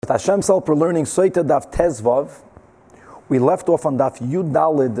Hashem self, we're learning Soita Daf Tezvav. We left off on Daf Yud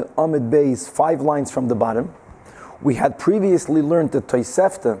Dalid Amid Beis, 5 lines from the bottom. We had previously learned the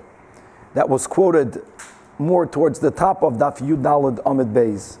Tosefta that was quoted more towards the top of Daf Yud Dalid Amid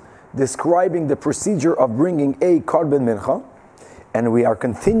Beis, describing the procedure of bringing a Korban Mincha. And we are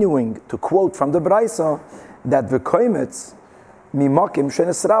continuing to quote from the Braisa that v'koimetz mimakim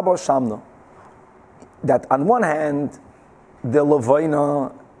shenesraba shamna. That on one hand, the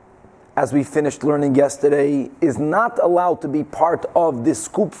Levaina, as we finished learning yesterday, is not allowed to be part of this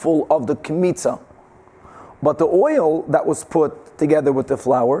scoopful of the kmitza. But the oil that was put together with the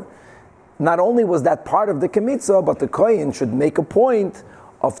flour, not only was that part of the kmitza, but the kohen should make a point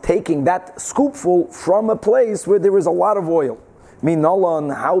of taking that scoopful from a place where there is a lot of oil.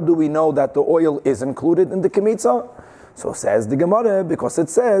 Minalan, how do we know that the oil is included in the kmitza? So says the Gemara, because it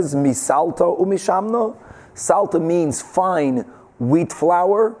says, misalta umishamna. Salta means fine wheat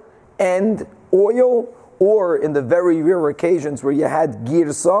flour and oil, or in the very rare occasions where you had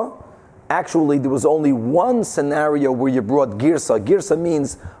girsa. Actually, there was only one scenario where you brought girsa. Girsa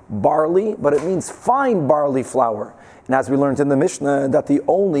means barley, but it means fine barley flour. And as we learned in the Mishnah, that the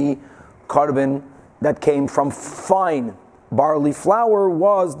only korban that came from fine barley flour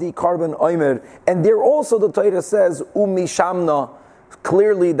was the korban omer. And there also the Torah says, umishamna,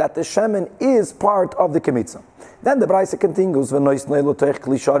 clearly that the shemen is part of the kmitza. Then the Braisa continues,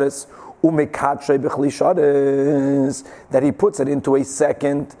 that he puts it into a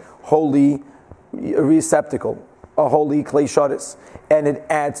second holy receptacle, a holy klei sharis, and it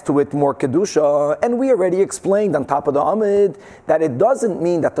adds to it more kedusha. And we already explained on top of the Amid that it doesn't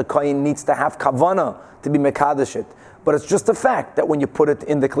mean that the kohen needs to have kavana to be mekadesh it, but it's just a fact that when you put it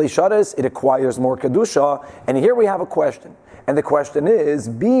in the klei sharis, it acquires more kedusha. And here we have a question. And the question is,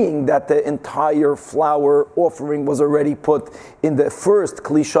 being that the entire flour offering was already put in the first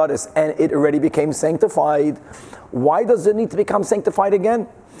Kli Sharis and it already became sanctified, why does it need to become sanctified again?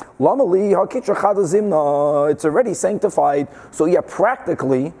 It's already sanctified, so yeah,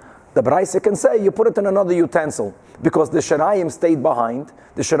 practically, the Braisa can say you put it in another utensil, because the Shirayim stayed behind,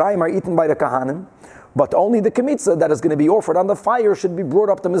 the Shirayim are eaten by the Kahanim, but only the kmitza that is going to be offered on the fire should be brought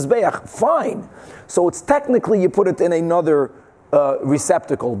up to Mizbeach. Fine. So it's technically you put it in another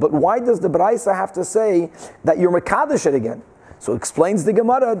receptacle. But why does the Braisa have to say that you're mekadesh it again? So explains the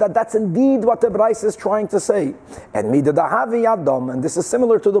Gemara that that's indeed what the Braisa is trying to say. And midadahavi yadam, and this is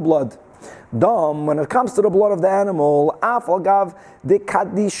similar to the blood. Dam, when it comes to the blood of the animal, afalgav de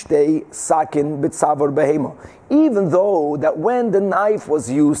kadishte sakin bitzavar behema. Even though that when the knife was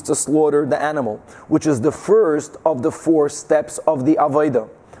used to slaughter the animal, which is the first of the 4 steps of the avodah,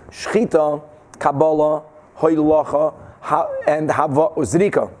 shchita, kabbalah, hoilacha, and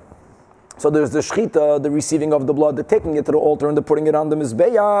zrika. So there's the shchita, the receiving of the blood, the taking it to the altar and the putting it on the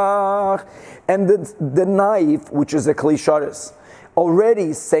mizbeach, and the knife, which is a kli sharis,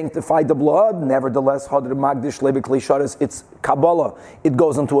 already sanctified the blood. Nevertheless, hadr magdish lebi kli sharis, it's kabbalah. It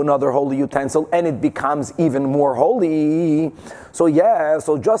goes into another holy utensil and it becomes even more holy. So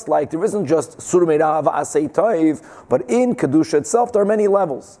just like there isn't just surmeirav asay toiv, but in kedusha itself there are many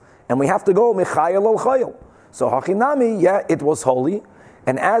levels, and we have to go michayel al chayel. So hachinami, it was holy.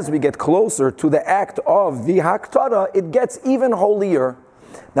 And as we get closer to the act of the haktara, it gets even holier.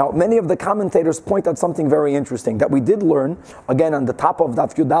 Now, many of the commentators point out something very interesting that we did learn, again on the top of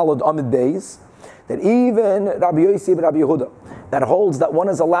Daf Yudalad Amid Beis, that even Rabbi Yossi Rabbi Yehuda, that holds that one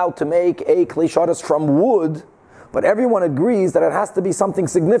is allowed to make a klei sharis from wood, but everyone agrees that it has to be something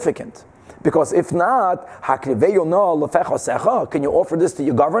significant. Because if not, can you offer this to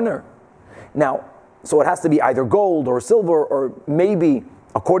your governor? Now, so it has to be either gold or silver or maybe,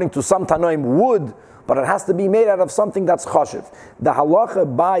 according to some Tanoim, wood, but it has to be made out of something that's chashiv. The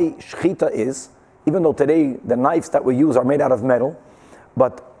halacha by shchita is, even though today the knives that we use are made out of metal,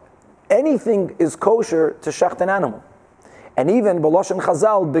 but anything is kosher to shecht an animal. And even b'lashon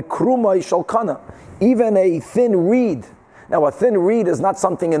chazal, bekruma shalkana, even a thin reed. Now a thin reed is not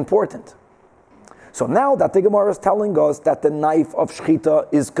something important. So now that the Gemara is telling us that the knife of shchita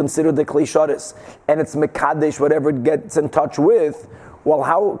is considered the klei sharis, and it's mekadesh, whatever it gets in touch with, well,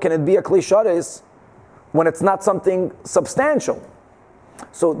 how can it be a klei sharis when it's not something substantial?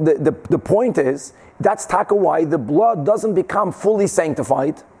 So the point is, that's taka why the blood doesn't become fully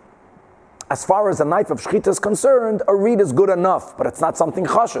sanctified. As far as a knife of shchita is concerned, a reed is good enough, but it's not something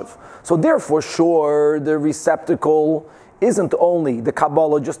chashiv. So therefore, sure, the receptacle isn't only the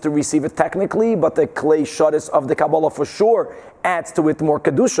Kabbalah just to receive it technically, but the klei sharis of the Kabbalah for sure adds to it more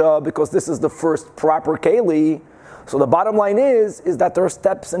kedusha, because this is the first proper keli. So the bottom line is that there are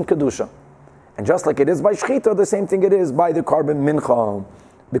steps in kedusha. And just like it is by shchita, the same thing it is by the korban mincha.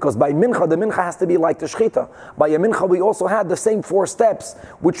 Because by mincha, the mincha has to be like the shechita. By a mincha, we also had the same 4 steps,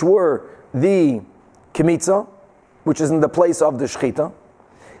 which were the kemitza, which is in the place of the shechita.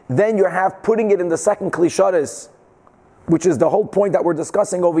 Then you have putting it in the second kli sharis, which is the whole point that we're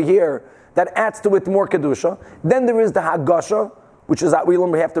discussing over here, that adds to it more kedusha. Then there is the hagasha, which is that we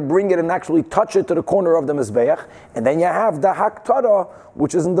have to bring it and actually touch it to the corner of the mizbeach. And then you have the haktara,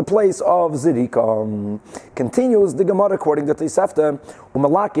 which is in the place of zirika. Continues the Gemara according to Tosefta,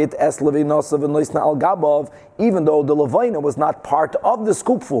 umalakit es levinosav and loisna al gabav, even though the levina was not part of the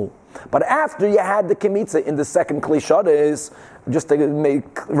scoopful. But after you had the kemitza in the second kli sharis, just to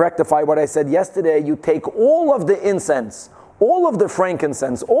rectify what I said yesterday, you take all of the incense, all of the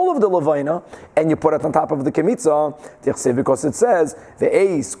frankincense, all of the levina, and you put it on top of the kemitza, because it says,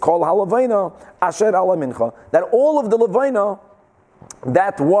 ve'eis kol halavina asher ala mincha, that all of the levina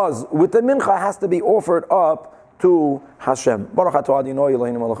that was with the mincha has to be offered up to Hashem.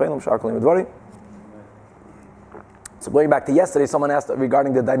 So going back to yesterday, someone asked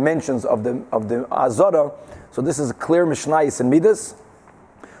regarding the dimensions of the azara. So this is a clear Mishnayos and Midas.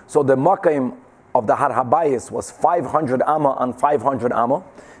 So the Makaim of the Har Habayis was 500 amma on 500 amma.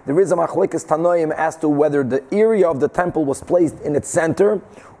 There is a machlekes tanoim as to whether the area of the temple was placed in its center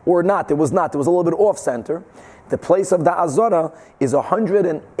or not. It was not. It was a little bit off center. The place of the Azara is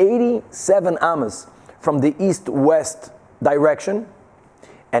 187 ammas from the east-west direction.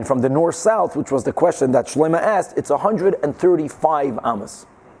 And from the north-south, which was the question that Shlema asked, it's 135 ammas.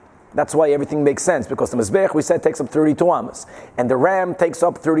 That's why everything makes sense, because the Mizbeach, we said, takes up 32 ammas. And the ram takes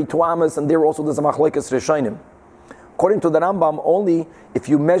up 32 ammas, and there also there's a machlekes rishonim. According to the Rambam, only if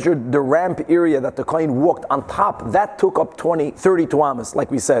you measured the ramp area that the kohen walked on top, that took up 32 ammas,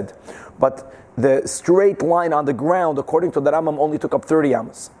 like we said. But the straight line on the ground, according to the Rambam, only took up 30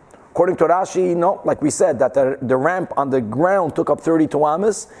 ammas. According to Rashi, no, like we said, that the ramp on the ground took up 32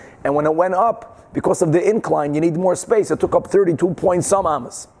 ammas, and when it went up, because of the incline, you need more space, it took up 32 point some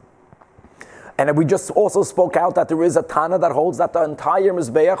ammas. And we just also spoke out that there is a Tana that holds that the entire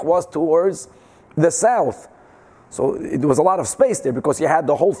Mizbeach was towards the south. So there was a lot of space there because you had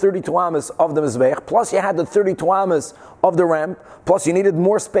the whole 32 ammas of the Mizbeach, plus you had the 32 ammas of the ramp, plus you needed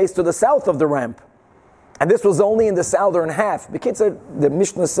more space to the south of the ramp. And this was only in the southern half. The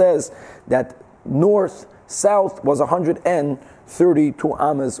Mishnah says that north-south was 132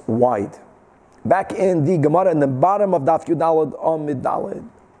 ammas wide. Back in the Gemara, in the bottom of Daf Yudalad Amid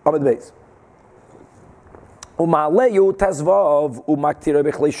Beis. Umaleyu tezvav umaktira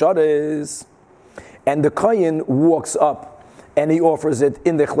b'chlei sharis, and the kohen walks up and he offers it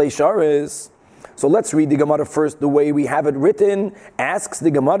in the chlei sharis. So let's read the Gemara first the way we have it written. Asks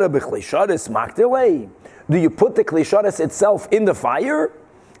the Gemara b'chlei sharis maktilei. Do you put the chlei sharis itself in the fire?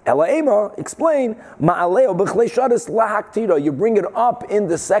 Elaima, explain. Ma'aleo b'chlei sharis lahaktira. You bring it up in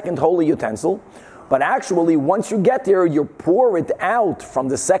the second holy utensil. But actually, once you get there, you pour it out from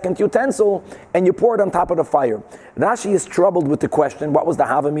the second utensil and you pour it on top of the fire. Rashi is troubled with the question, what was the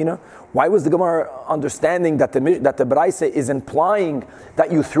Havamina? Why was the Gemara understanding that the Braisa is implying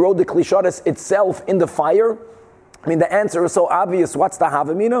that you throw the Kli Sharis itself in the fire? I mean, the answer is so obvious. What's the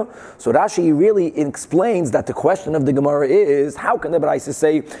Havamina? So Rashi really explains that the question of the Gemara is, how can the Braisa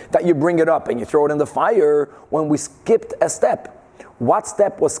say that you bring it up and you throw it in the fire when we skipped a step? What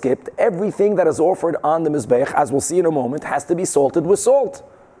step was skipped? Everything that is offered on the Mizbeach, as we'll see in a moment, has to be salted with salt.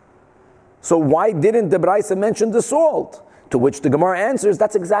 So why didn't the Braisa mention the salt? To which the Gemara answers,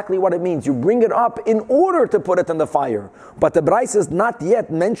 that's exactly what it means. You bring it up in order to put it in the fire. But the Braisa is not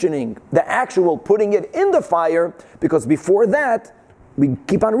yet mentioning the actual putting it in the fire, because before that, we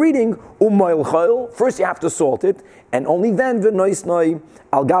keep on reading, first you have to salt it, and only then,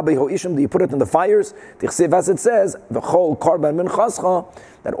 al gabe ho'ishim, do you put it in the fires? As it says, v'chol karban min chascha,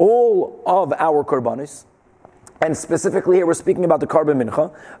 that all of our karbanis, and specifically here we're speaking about the karban mincha,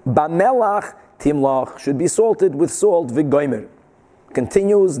 b'melach timlach, should be salted with salt, v'goymer.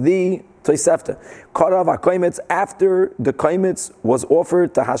 Continues the Tosefta. Karav ha'koimetz, after the koimetz was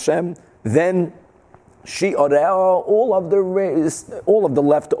offered to Hashem, then all of the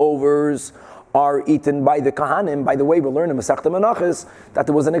leftovers are eaten by the Kahanim. By the way, we learn in Masechta Menachos that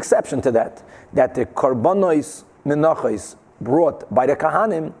there was an exception to that the Karbanos Menachos brought by the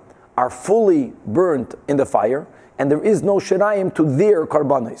Kahanim are fully burnt in the fire, and there is no Shirayim to their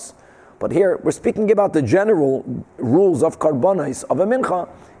Karbanos. But here, we're speaking about the general rules of Karbanos of a Mincha,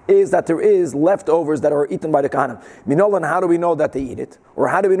 is that there is leftovers that are eaten by the Kahanim. Minolan, how do we know that they eat it? Or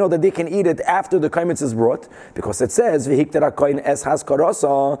how do we know that they can eat it after the Kaimitz is brought? Because it says, V'hikter HaKoyin es has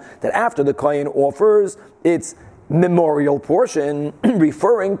karasa, that after the Kohen offers its memorial portion,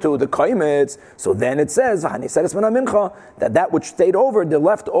 referring to the kaimetz. So then it says, that which stayed over, the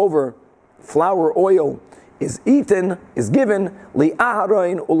leftover flour oil, is eaten, is given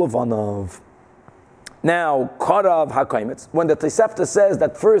li'aharon ulevanov. Now, karav hakaimetz. When the Tosefta says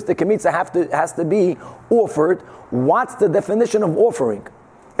that first the kemitza has to be offered, what's the definition of offering?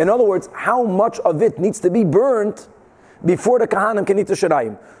 In other words, how much of it needs to be burnt before the kahanim can eat the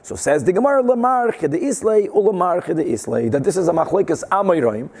shirayim? So says the Gemara, lemar chede islay ulemar chede islay, that this is a machlekes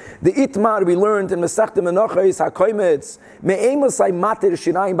amoyroim. The itmar we learned in Masechta Menachos hakaimetz me'emasai matir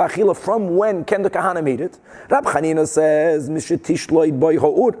shirayim b'achila, from when can the kahanim eat it? Rab Chanina says mishetishloid boy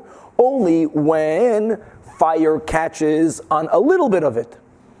ha'ur, only when fire catches on a little bit of it.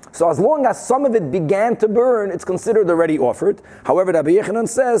 So as long as some of it began to burn, it's considered already offered. However, Rabbi Yechanan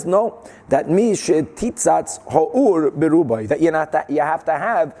says, no, that titzatz ha'ur berubai, that you have to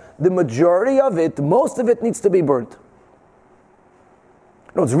have the majority of it, most of it needs to be burnt.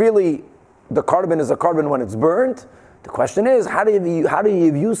 No, it's really, the carbon is a carbon when it's burnt. The question is, how do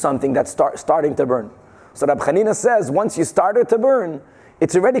you view something that's starting to burn? So Rabbi Chanina says, once you started to burn,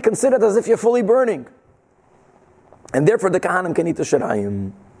 it's already considered as if you're fully burning. And therefore the kahanim can eat the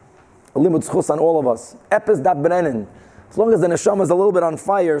shirayim. A limud schus on all of us. Epis dat brennen. As long as the neshama is a little bit on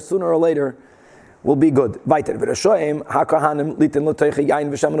fire, sooner or later, will be good. Weiter. V'reshoim ha-kahanim litin l'toichi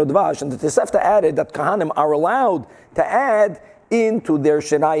yain v'shemen udvash. And the Tosefta added that kahanim are allowed to add into their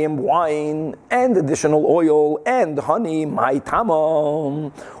shirayim wine and additional oil and honey. My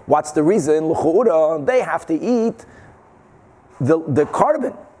tamam. What's the reason? L'chu'ura, they have to eat the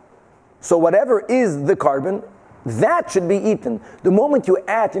carbon. So whatever is the carbon, that should be eaten. The moment you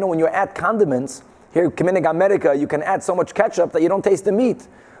add, when you add condiments, here in America, you can add so much ketchup that you don't taste the meat.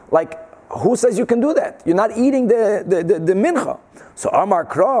 Like, who says you can do that? You're not eating the mincha. So Amar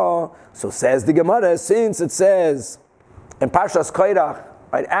Kra, so says the Gemara, since it says in Parshas Koirach,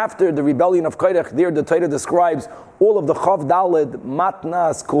 right after the rebellion of Koirach, there the Torah describes all of the Chav Daled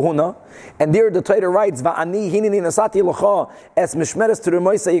Matnas Kuhuna, and there the Torah writes Va'ani hinini nasati l'cha es mishmeres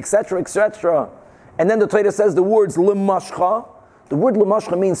terumoisei, etc., etc. And then the Torah says the words lemashcha. The word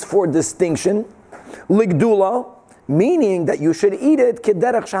lemashcha means for distinction. Ligdula, meaning that you should eat it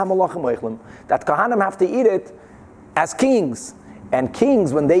kederach shahamalachim oichlim. That kahanim have to eat it as kings. And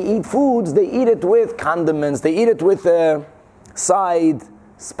kings, when they eat foods, they eat it with condiments. They eat it with side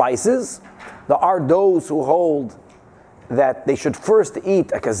spices. There are those who hold that they should first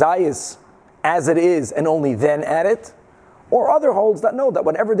eat a kazayas as it is and only then add it. Or other holds that know that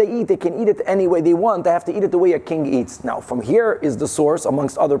whenever they eat, they can eat it any way they want. They have to eat it the way a king eats. Now, from here is the source,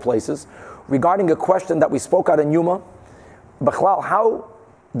 amongst other places, regarding a question that we spoke out in Yuma. B'chlal, how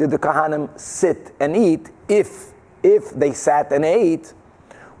did the kahanim sit and eat if they sat and ate?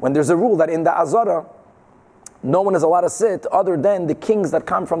 When there's a rule that in the Azara, no one is allowed to sit other than the kings that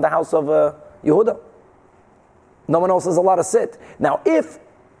come from the house of Yehuda. No one else is allowed to sit. Now, if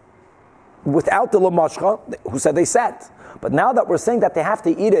without the lamashcha, who said they sat? But now that we're saying that they have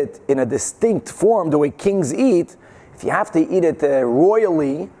to eat it in a distinct form, the way kings eat, if you have to eat it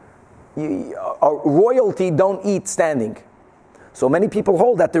royally, royalty don't eat standing. So many people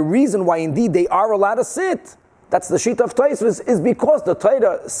hold that the reason why indeed they are allowed to sit, that's the sheet of Tosfos, is because the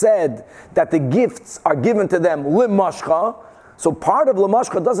Torah said that the gifts are given to them limashcha. So part of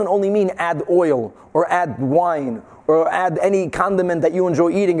limashcha doesn't only mean add oil or add wine or add any condiment that you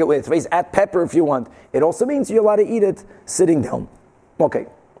enjoy eating it with. Add pepper if you want. It also means you're allowed to eat it sitting down. Okay,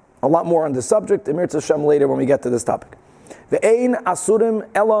 a lot more on this subject. Emir Tashem later when we get to this topic. Ve'ein asurim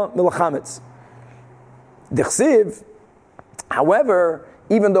ela milchametz. Dichsiv, however,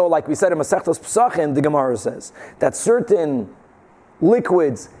 even though, like we said in Masechtas Pesachim, the Gemara says that certain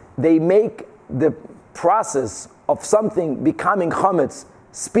liquids, they make the process of something becoming chametz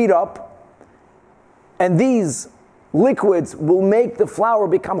speed up, and these liquids will make the flour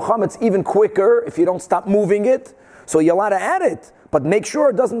become chametz even quicker if you don't stop moving it. So you're allowed to add it, but make sure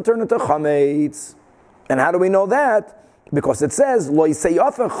it doesn't turn into chametz. And how do we know that? Because it says, Lo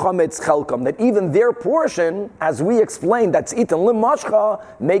yiseyafer chametz chelkam, that even their portion, as we explained, that's eaten limashcha,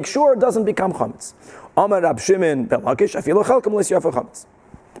 make sure it doesn't become chametz. Amar Rab Shimon ben Lakish, afilu chelkam lo yiseyafer chametz.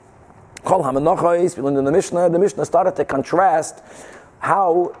 Kol hamanachos, we learned in the Mishnah started to contrast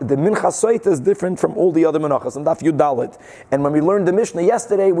how the Minchas Soita is different from all the other Menachas, and Daf Yud Dalet. And when we learned the Mishnah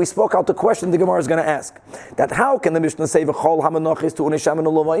yesterday, we spoke out the question the Gemara is going to ask. That how can the Mishnah say V'chol HaMenachos Tu'unei Shemen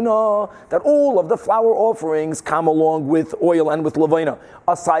u'Levaina, that all of the flour offerings come along with oil and with Levaina?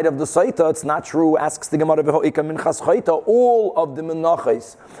 Aside of the Soita, it's not true, asks the Gemara V'ho'ika Minchas Soita, all of the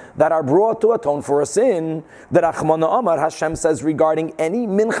Menachos that are brought to atone for a sin, that Achmana Amar, Hashem says regarding any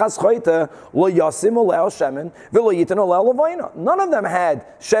Minchas Soita, Lo Yasim Oleo Shemen, V'lo Yitin Oleo Levaina. None of them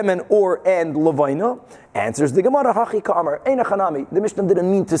had Shemen or and Levaina. Answers the Gemara, Hachi Ka'amar, Eina Chanami. The Mishnah didn't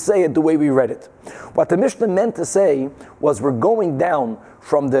mean to say it the way we read it. What the Mishnah meant to say was we're going down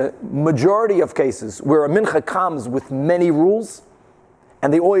from the majority of cases where a mincha comes with many rules,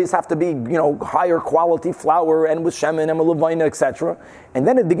 and they always have to be, higher quality flour and with shemen and with levaina, etc. And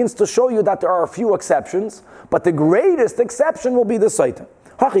then it begins to show you that there are a few exceptions, but the greatest exception will be the Soita.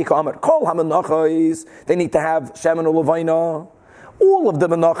 Hachi Ka'amar, Kol HaMenachos, they need to have shemen or levaina. All of the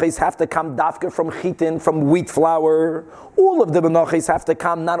menachos have to come dafka from chitin, from wheat flour. All of the menachos have to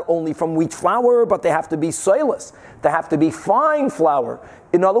come not only from wheat flour, but they have to be soilless. They have to be fine flour.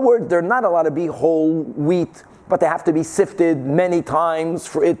 In other words, they're not allowed to be whole wheat, but they have to be sifted many times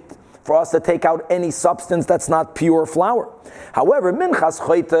for us to take out any substance that's not pure flour. However, minchas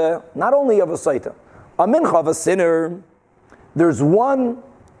choita, not only of a soita, a mincha of a sinner, there's one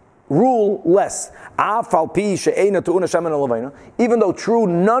rule less. Even though true,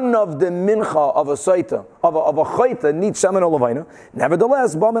 none of the mincha of a soita, of a choita needs shemen or levaina,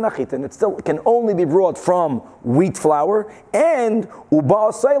 nevertheless, it still can only be brought from wheat flour and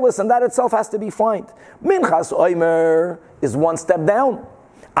uba soilus, and that itself has to be fine. Minchas oimer is one step down.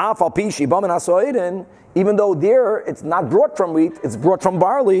 Even though there it's not brought from wheat, it's brought from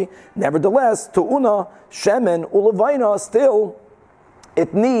barley, nevertheless, tu'una, shemen, ulevaina, still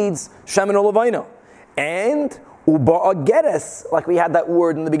it needs shemen or levaina. And uba'a geres, like we had that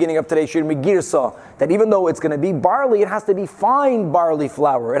word in the beginning of today's shir megirsa, that even though it's going to be barley, it has to be fine barley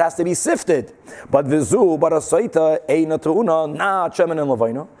flour. It has to be sifted. But vizu barasaita eina tu'una, not shemen and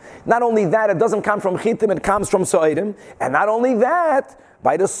levaina. Not only that, it doesn't come from chitim, it comes from soidim. And not only that,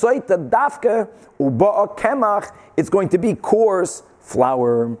 by the soita dafka uba'a kemach, it's going to be coarse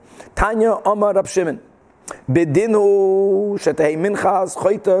flour. Tanya Amar Rab Shimon. Bedinu shetei minchas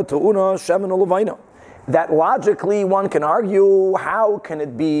choita tu'una shemen u'levaina. That logically one can argue, how can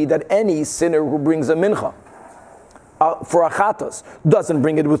it be that any sinner who brings a mincha for a chatas doesn't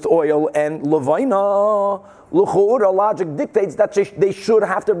bring it with oil and levaina? L'chu'ura, logic dictates that they should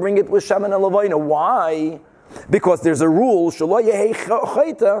have to bring it with shemen and levaina. Why? Because there's a rule, shelo yehei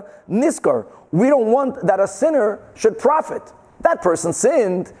choita niskar. We don't want that a sinner should profit. That person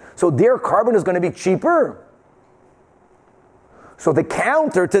sinned, so their carbon is going to be cheaper. So the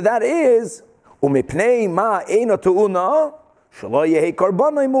counter to that is, umipnei ma eina tu'una, shelo yehei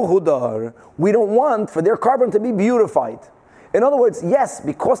karbanai muhudar. We don't want for their carbon to be beautified. In other words, yes,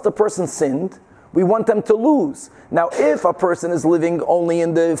 because the person sinned, we want them to lose. Now, if a person is living only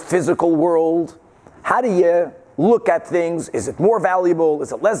in the physical world, how do you look at things? Is it more valuable?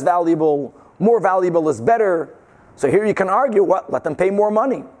 Is it less valuable? More valuable is better. So here you can argue, let them pay more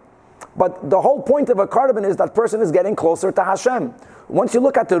money. But the whole point of a carbon is that person is getting closer to Hashem. Once you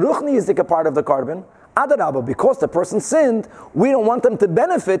look at the ruchniistic part of the carbon, adarabah, because the person sinned, we don't want them to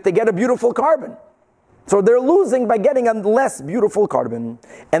benefit to get a beautiful carbon. So they're losing by getting a less beautiful carbon.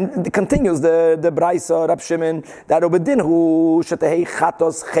 And it continues the Braisa, Rab Shimon, that obedinhu shetehei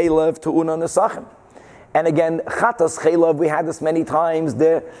chatos chelev tu'una nesachim. And again, chatas chelav, we had this many times.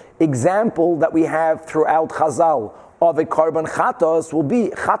 The example that we have throughout Chazal of a carbon chatas will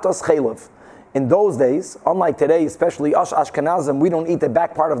be chatas chelav. In those days, unlike today, especially us Ashkenazim, we don't eat the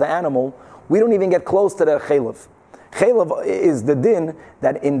back part of the animal. We don't even get close to the chelav. Chelav is the din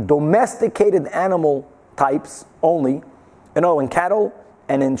that in domesticated animal types only, in cattle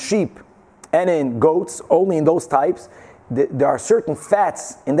and in sheep and in goats, only in those types, there are certain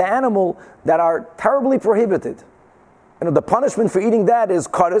fats in the animal that are terribly prohibited. The punishment for eating that is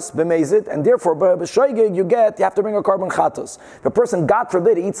kares b'mezid, and therefore b'shoigig you have to bring a carbon chatos. If a person, God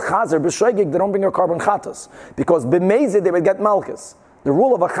forbid, eats chazer b'shoigig, they don't bring a carbon chatos, because b'mezid they would get malchus. The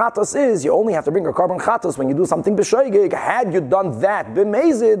rule of a chatos is you only have to bring a carbon chatos when you do something b'shoigig. Had you done that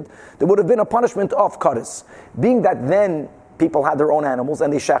b'mezid, there would have been a punishment of kares. Being that then people had their own animals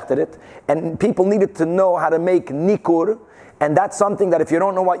and they shechted it, and people needed to know how to make nikur, and that's something that if you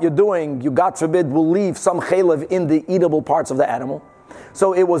don't know what you're doing, you, God forbid, will leave some chelev in the eatable parts of the animal.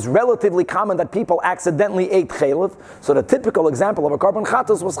 So it was relatively common that people accidentally ate chelev. So the typical example of a carbon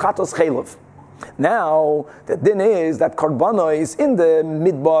chatos was chatos chelev. Now, the din is that karbanos in the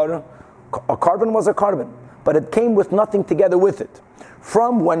midbar, a carbon was a carbon. but it came with nothing together with it.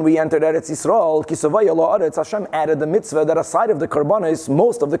 From when we entered Eretz Yisrael, Kisavaya La'aretz, Hashem added the mitzvah that aside of the karbanis,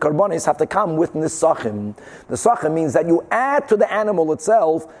 most of the karbanis have to come with nisachim. Nisachim means that you add to the animal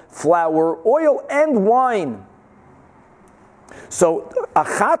itself flour, oil, and wine. So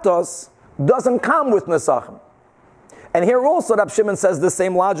achatos doesn't come with nisachim. And here also Rab Shimon says the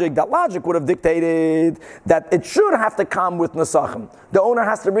same logic. That logic would have dictated that it should have to come with nisachim. The owner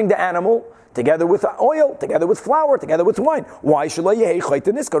has to bring the animal together with oil, together with flour, together with wine. Why should we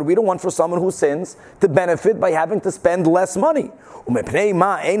don't want for someone who sins to benefit by having to spend less money. The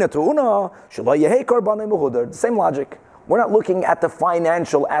same logic. We're not looking at the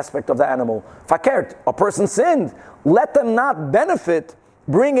financial aspect of the animal. Fakert, a person sinned. Let them not benefit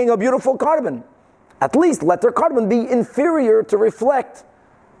bringing a beautiful carbon. At least let their carbon be inferior to reflect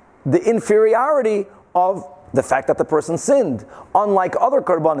the inferiority of the fact that the person sinned. Unlike other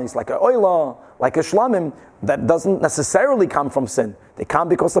karbanis, like a oila, like a shlamim, that doesn't necessarily come from sin. They come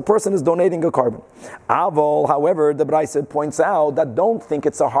because the person is donating a carbon. Avol, however, the Braisa points out that don't think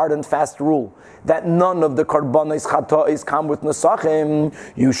it's a hard and fast rule, that none of the karbanis chatos come with nesachim.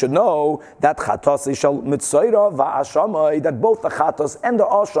 You should know that chatos shall mitzoira va'ashamai, that both the chatos and the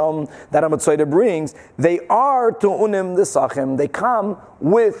asham that a mitzoira brings, they are tu'unim nesachim. They come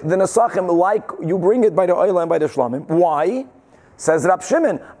with the nesachim like you bring it by the oil and by the shlamim. Why? Says Rab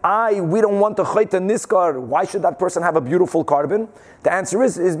Shimon, we don't want to chayta niskar. Why should that person have a beautiful carbon? The answer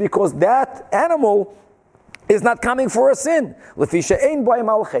is because that animal is not coming for a sin. Lefisha ein b'ayim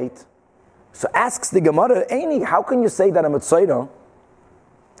al chait. So asks the Gemara, how can you say that a mitzayra,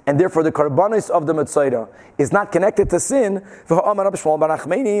 and therefore the karbanis of the mitzayra, is not connected to sin? Who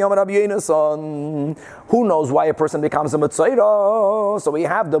knows why a person becomes a mitzayra? So we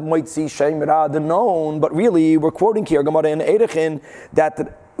have the moitzi sheimra, the known, but really we're quoting here Gemara in Erechin that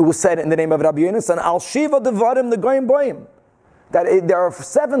it was said in the name of Rabbi Yonasan, al shiva devarim the goyim boyim. That there are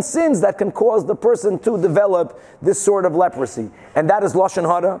 7 sins that can cause the person to develop this sort of leprosy. And that is Lashon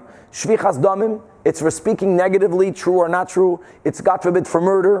Hara, Shvichas Damim, it's for speaking negatively, true or not true. It's, God forbid, for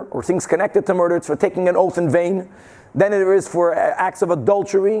murder, or things connected to murder. It's for taking an oath in vain. Then it is for acts of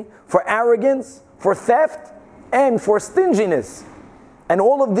adultery, for arrogance, for theft, and for stinginess. And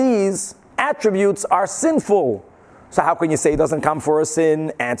all of these attributes are sinful. So how can you say it doesn't come for a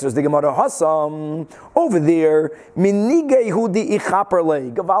sin? Answers the Gemara Hassam. Over there, minige hudi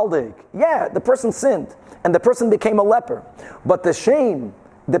ichaperle, gavaldik. Yeah, the person sinned, and the person became a leper. But the shame,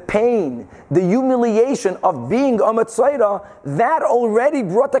 the pain, the humiliation of being a mitzayra, that already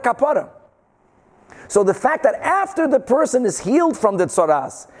brought the kapara. So the fact that after the person is healed from the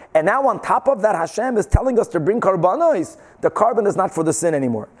tzaras, and now on top of that Hashem is telling us to bring karbanos, the carbon is not for the sin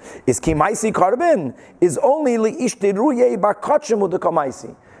anymore. Is kimaisi carbon is only liishtiruye bakachim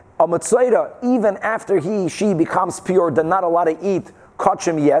udekamaisi. A mitzayra, even after she becomes pure, they're not allowed to eat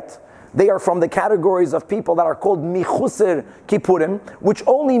kachim yet. They are from the categories of people that are called michusir kippurim, which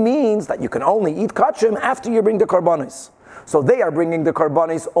only means that you can only eat kachim after you bring the karbanos. So they are bringing the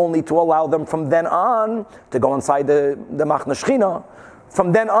karbanis only to allow them from then on to go inside the Machna Shechina,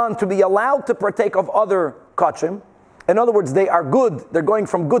 from then on to be allowed to partake of other kachim. In other words, they are good. They're going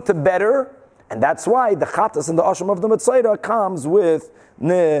from good to better, and that's why the chatas and the asham of the mitzayra comes with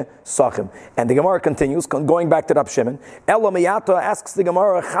nesachim. And the Gemara continues, going back to Rab Shimon. Elamiyata asks the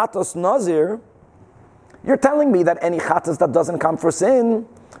Gemara, chatas nazir, you're telling me that any chatas that doesn't come for sin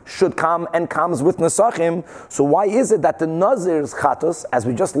should come and comes with nesachim. So why is it that the nazir's chatas, as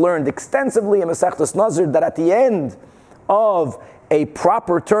we just learned extensively in Masechtas Nazir, that at the end of a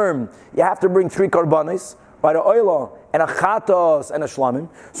proper term, you have to bring 3 karbanis, by the oila, and a chatos, and a shlamim.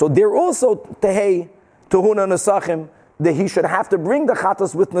 So they're also tehei, tuhuna nesachim, that he should have to bring the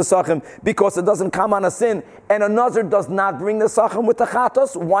chatos with nesachim, because it doesn't come on a sin, and a nazir does not bring nesachim with the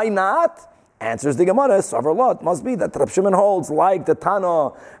chatos. Why not? Answers the Gemara, Savarlot, must be that Rab Shimon holds like the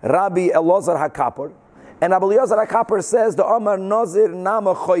Tana Rabbi Elazar HaKapor. And Rabbi Elazar HaKapor says, the Amar Nazir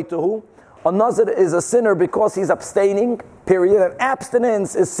Nama Choytuhu. A Nazir is a sinner because he's abstaining, period. And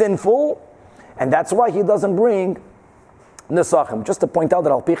abstinence is sinful. And that's why he doesn't bring Nesachim. Just to point out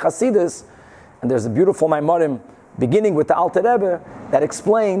that Al Pi Chasidus, and there's a beautiful Maimarim beginning with the Alter Rebbe that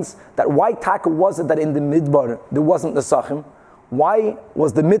explains that why Taka was it that in the Midbar there wasn't Nesachim. Why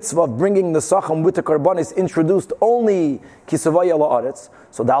was the mitzvah of bringing the sacham with the karbanis introduced only kisavaya la'aretz?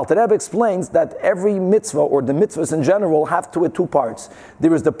 So the Alter Rebbe explains that every mitzvah, or the mitzvahs in general, have two parts.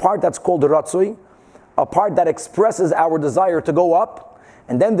 There is the part that's called ratzui, a part that expresses our desire to go up,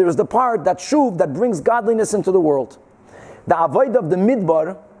 and then there is the part that shuv, that brings godliness into the world. The avoid of the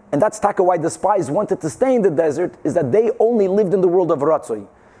midbar, and that's taka why the spies wanted to stay in the desert, is that they only lived in the world of ratzui.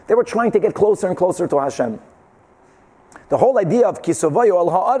 They were trying to get closer and closer to Hashem. The whole idea of Kisavayu al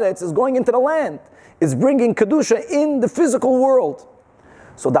Haaretz is going into the land, is bringing Kedusha in the physical world.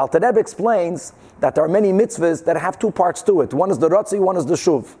 So the Alter Rebbe explains that there are many mitzvahs that have two parts to it. One is the Ratzi, one is the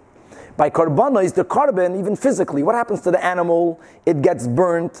Shuv. By Karbana is the carbon, even physically. What happens to the animal? It gets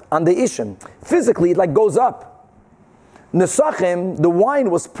burnt on the Ishim. Physically, it like goes up. Nesachim, the wine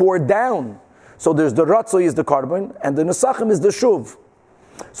was poured down. So there's the Ratzi is the carbon, and the Nesachim is the Shuv.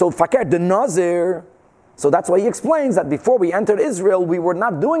 So Fakir, the Nazir, so that's why he explains that before we entered Israel, we were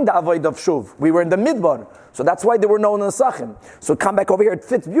not doing the Avoid of Shuv. We were in the Midbar. So that's why there were no Nesachim. So come back over here, it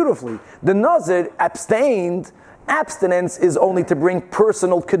fits beautifully. The Nazir abstained. Abstinence is only to bring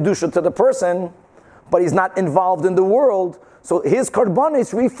personal Kedusha to the person, but he's not involved in the world. So his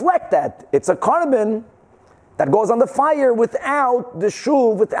Karbanis reflect that. It's a carbon that goes on the fire without the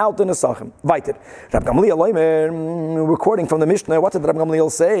Shuv, without the Nesachim. Weiter. Rab Gamliel, recording from the Mishnah, what did Rab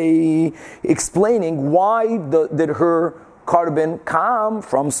Gamliel say? Explaining why did her carbon come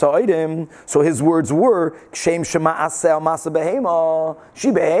from Sa'idim. So his words were, Shem Shema Aseh Masa Behema.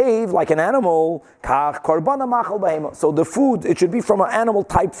 She behaved like an animal. Kach Karbana Machal Behema. So the food, it should be from an animal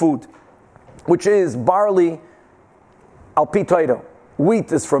type food, which is barley, al pi Torah.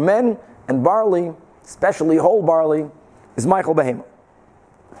 Wheat is for men, and barley, especially whole barley, is Michael Behema.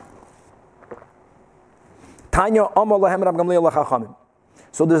 Tanya Amar Lahem Rab Gamliel Lachachamim.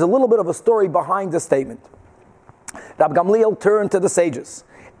 So there's a little bit of a story behind the statement. Rab Gamliel turned to the sages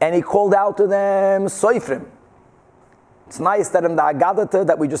and he called out to them, Soifrim. It's nice that in the Agadata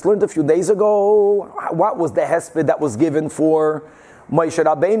that we just learned a few days ago, what was the hesped that was given for Moshe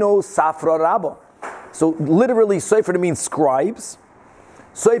Rabbeinu, Safra Rabba? So literally, Soifrim means scribes.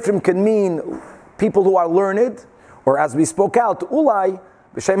 Soifrim can mean people who are learned, or as we spoke out, Ulai,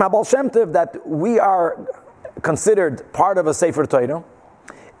 B'Shem HaBaal Shem Tov, that we are considered part of a Sefer Torah.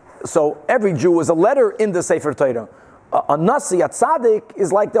 So every Jew is a letter in the Sefer Torah. A Nasi, a Tzaddik,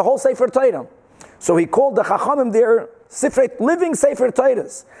 is like the whole Sefer Torah. So he called the Chachamim there living Sefer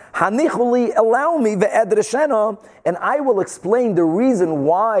Torahs. Hanichuli, allow me ve'edrashena, and I will explain the reason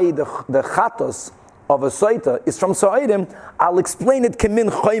why the Chatos of a Soita is from Sa'idim. I'll explain it kemin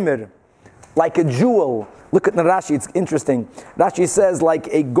chaymer, like a jewel. Look at the Rashi, it's interesting. Rashi says like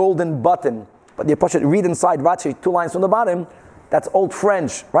a golden button. But you push it, read inside Rashi, 2 lines from the bottom. That's Old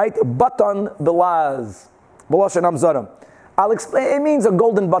French, right? Button belaz. Beloshen amzaram. I'll explain, it means a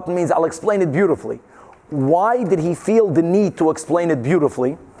golden button means I'll explain it beautifully. Why did he feel the need to explain it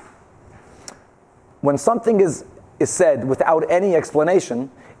beautifully? When something is said without any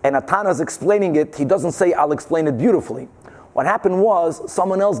explanation, and Atana is explaining it, he doesn't say, I'll explain it beautifully. What happened was,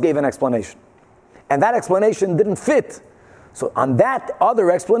 someone else gave an explanation. And that explanation didn't fit. So on that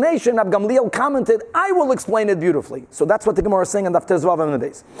other explanation, Rab Gamliel commented, I will explain it beautifully. So that's what the Gemara is saying in Daf Tezvav in the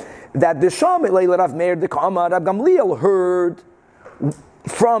days. That the Sham Leila Rav Meir the Kama, Rab Gamliel heard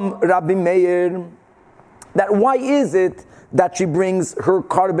from Rabbi Meir that why is it that she brings her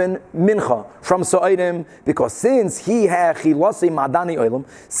carbon mincha from Sa'idim? Because since he had chilasi madani oilam,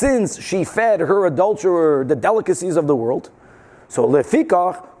 since she fed her adulterer the delicacies of the world, so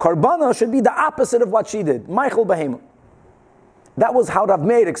lefikach, karbana should be the opposite of what she did. Michael Behema. That was how Rav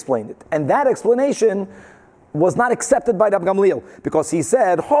Meir explained it. And that explanation was not accepted by Rab Gamliel, because he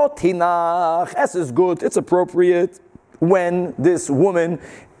said, Hotinach, es is good, it's appropriate when this woman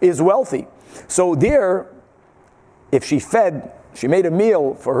is wealthy. So there, if she made a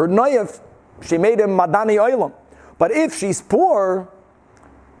meal for her noyef, she made a madani oilam. But if she's poor,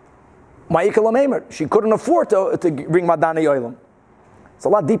 ma'ikal amemer, she couldn't afford to bring madani oilam. It's a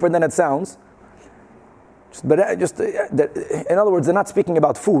lot deeper than it sounds. In other words, they're not speaking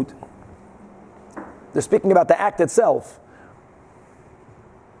about food. They're speaking about the act itself.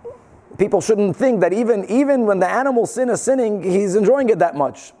 People shouldn't think that even when the animal sin is sinning, he's enjoying it that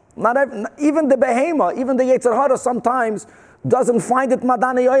much. Even the behema, even the Yetzer Hara sometimes doesn't find it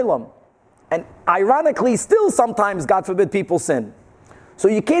madani oilam. And ironically, still sometimes, God forbid, people sin. So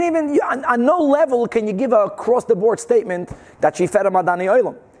you can't even, on no level can you give a across-the-board statement that she fed a madani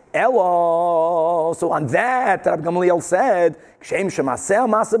oilam. Elo. So on that, Rab Gamliel said, Shem shemaseh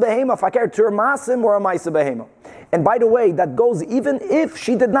masa behema, fakir tur masim or a maisa behema. And by the way, that goes even if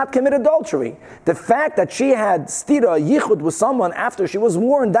she did not commit adultery. The fact that she had stira, yichud with someone after she was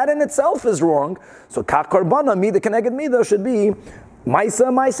warned, that in itself is wrong. So kach karbana, mida keneged mida, should be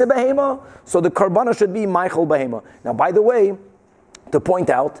maisa behema. So the karbana should be maichel behema. Now, by the way, to point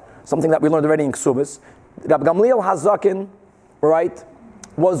out something that we learned already in Ksubis, Rab Gamliel Hazakin, right,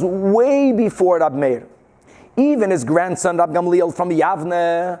 was way before Rab Meir. Even his grandson Rab Gamliel from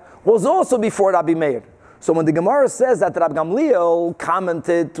Yavne was also before Rabbi Meir. So when the Gemara says that Rab Gamliel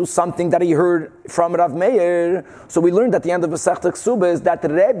commented to something that he heard from Rav Meir, so we learned at the end of Masechta Ksubas that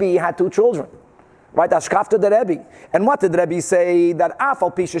Rebbe had 2 children. Right, Ashkafta the Rebbe. And what did Rebbe say? That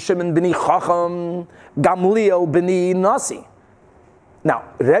Afal Pisha Shimon b'ni Chacham, Gamliel b'ni Nasi. Now,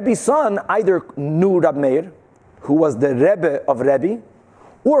 Rebbe's son either knew Rab Meir, who was the Rebbe of Rebbe,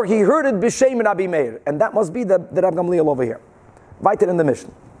 or he heard it b'Shem Rabbi Meir. And that must be the Rab Gamliel over here. Weiter in the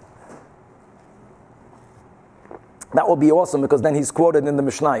Mishnah. That will be awesome because then he's quoted in the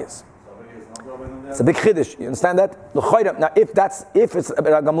Mishnayos. It's a big chiddush. You understand that? Now, if it's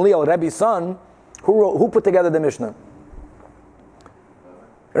Rab Gamliel, Rebbe's son, who put together the Mishnah?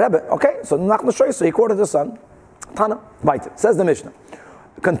 Rebbe. Okay, so Nachman shows. So he quoted the son. Tana. Weiter. Says the Mishnah.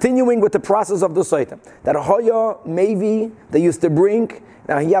 Continuing with the process of the Sotah. That Hoya, Mevi, they used to bring.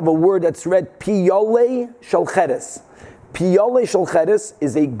 Now you have a word that's read Piyole Shalcheres. Piyole Shalcheres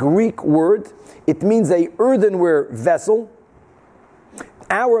is a Greek word. It means a earthenware vessel.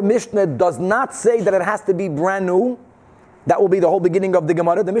 Our Mishnah does not say that it has to be brand new. That will be the whole beginning of the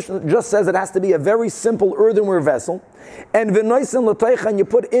Gemara. The Mishnah just says it has to be a very simple earthenware vessel. And v'noisen l'toicha, and you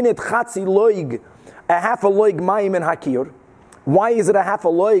put in it chatzi loig, a half a loig mayim and hakir. Why is it a half a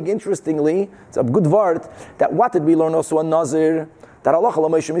loig? Interestingly, it's a good word, that what did we learn also in Nazir? That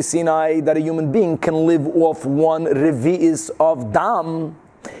Allah Sinai, that a human being can live off 1 revi'is of dam.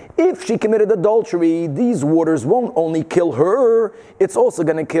 If she committed adultery, these waters won't only kill her, it's also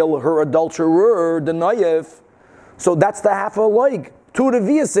going to kill her adulterer, the nayef. So that's the half a loig. 2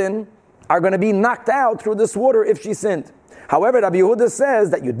 revi'asin are going to be knocked out through this water if she sinned. However, Rabbi Yehuda says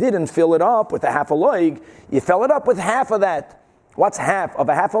that you didn't fill it up with a half a loig, you fill it up with half of that. What's half of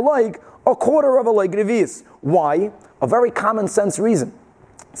a half a loig? A quarter of a loig revi'is. Why? A very common sense reason.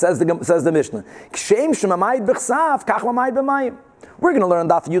 Says the Mishnah. We're going to learn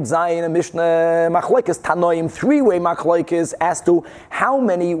Daf Yud Zayin and Mishnah Machlokes Tanoim, 3-way Machlokes as to how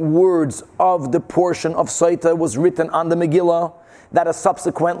many words of the portion of Sotah was written on the Megillah that is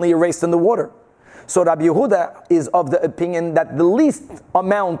subsequently erased in the water. So Rabbi Yehuda is of the opinion that the least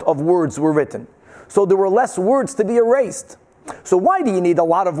amount of words were written. So there were less words to be erased. So why do you need a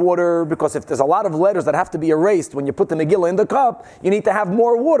lot of water? Because if there's a lot of letters that have to be erased when you put the Megillah in the cup, you need to have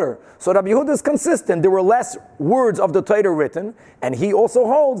more water. So Rabbi Yehuda is consistent. There were less words of the Torah written, and he also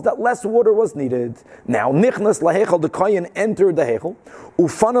holds that less water was needed. Now, Nichnas lahechel, the Kohen entered the hechel,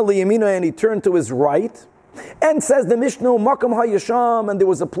 ufana liyamina, and he turned to his right, and says the Mishnah, Makam hayasham, and there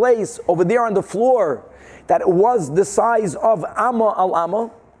was a place over there on the floor that was the size of Amma al Amma,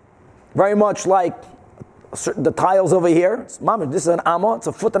 very much like the tiles over here. This is an Amma, it's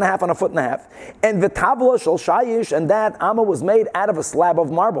 1.5 feet on 1.5 feet. And v'tavla shel shayish, and that Amma was made out of a slab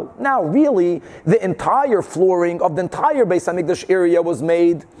of marble. Now really, the entire flooring of the entire Beis HaMikdash area was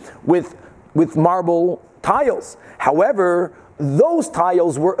made with marble tiles. However, those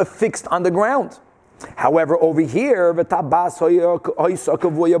tiles were affixed on the ground. However, over here, there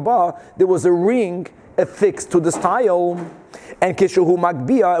was a ring affixed to this tile. And kishuhu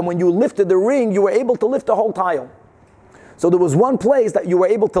magbia, and when you lifted the ring, you were able to lift the whole tile. So there was one place that you were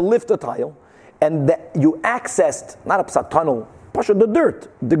able to lift the tile, and that you accessed, not a psat tunnel, the dirt,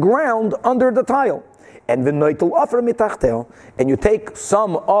 the ground under the tile. And v'noitel offer mitachtel, and you take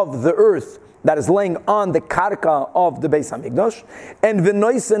some of the earth that is laying on the karka of the Beis HaMikdash, and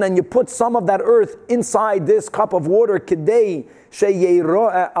v'noisen, and you put some of that earth inside this cup of water, kedei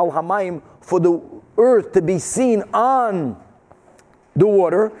sheyeroa al hamayim, for the earth to be seen on the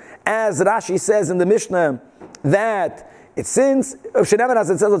water, as Rashi says in the Mishnah, that it since Shenevan, as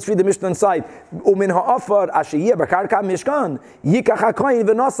it says, let's read the Mishnah inside. Umin ha'afar ashiyeh b'karka mishkan yikach hakoyin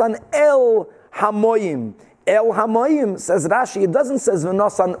v'nosan el hamoyim. El hamoyim, says Rashi, it doesn't say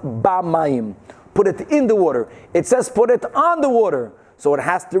v'nosan ba'mayim. Put it in the water. It says put it on the water. So it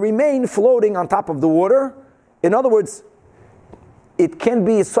has to remain floating on top of the water. In other words, it can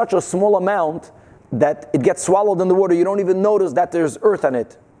be such a small amount that it gets swallowed in the water, you don't even notice that there's earth on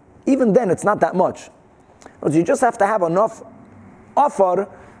it. Even then, it's not that much. You just have to have enough afar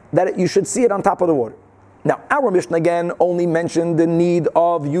that you should see it on top of the water. Now, our Mishnah again only mentioned the need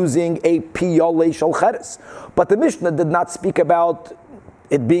of using a piyole shel cheres, but the Mishnah did not speak about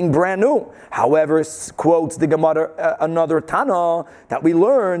it being brand new. However, quotes the Gemara another Tana that we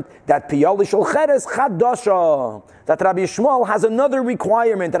learned that piyole shel cheres chadasha, that Rabbi Shmuel has another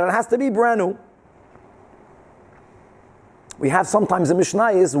requirement that it has to be brand new. We have sometimes in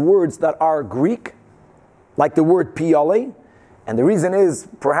Mishnayos words that are Greek, like the word piyale, and the reason is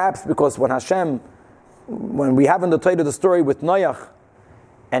perhaps because when we have in the Torah the story with Noach,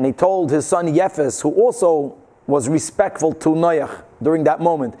 and he told his son Yefes, who also was respectful to Noach during that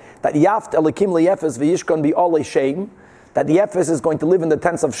moment, that Yaft Elikim leyefes v'yishkon bi'olei shem, that the Yefes is going to live in the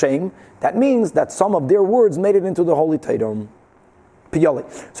tents of shame, that means that some of their words made it into the holy Torah. Piyoli.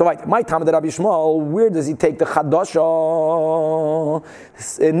 So my time that Rabbi Shmuel, where does he take the Chadasha?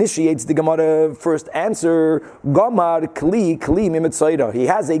 Initiates the Gemara first answer. Gamar kli mimitzaira. He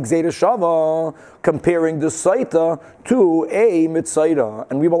has a Gzeira Shava comparing the Saita to a Mitzaira.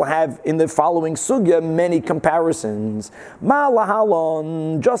 And we will have in the following sugya many comparisons. Ma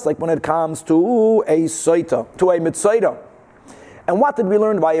lahalon, just like when it comes to a Saita, to a Mitzaira. And what did we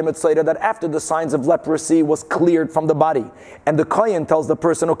learn by a mitzvah? That after the signs of leprosy was cleared from the body, and the kohen tells the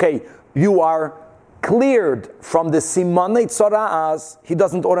person, okay, you are cleared from the simanei tzara'as, he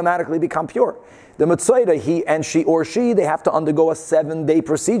doesn't automatically become pure. The mitzvah, he and she or she, they have to undergo a 7-day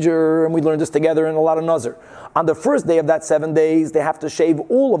procedure, and we learned this together in a lot of Nazir. On the first day of that 7 days, they have to shave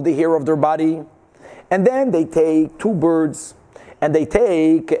all of the hair of their body, and then they take 2 birds, and they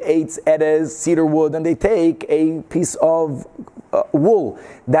take 8 eres, cedar wood, and they take a piece of wool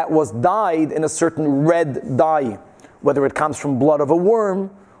that was dyed in a certain red dye, whether it comes from blood of a worm,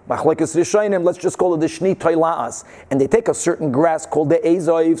 let's just call it the shni toila'as, and they take a certain grass called the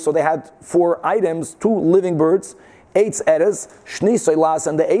ezoiv. So they had 4 items, 2 living birds, 8 eres, shni toila'as,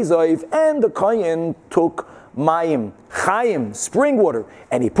 and the ezoiv, and the kohen took mayim, chayim, spring water,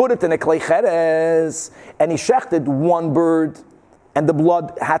 and he put it in a klei cheres, and he shechted 1 bird, and the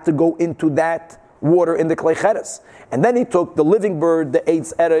blood had to go into that water in the klei cheres. And then he took the living bird, the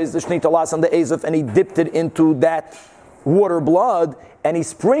 8 eres, the shni toila'as, and the ezoiv, and he dipped it into that water blood, and he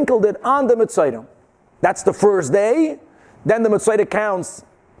sprinkled it on the mitzvah. That's the first day. Then the mitzvah counts,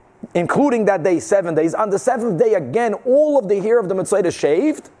 including that day, 7 days. On the 7th day, again, all of the hair of the mitzvah is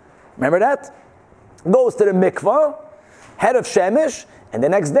shaved. Remember that? Goes to the mikvah, head of shemesh, and the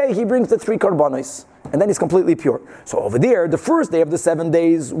next day he brings the 3 karbanos. And then he's completely pure. So over there, the first day of the 7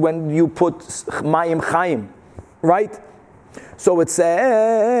 days, when you put mayim chayim, right? So it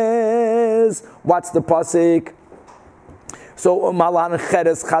says, what's the pasuk? So malan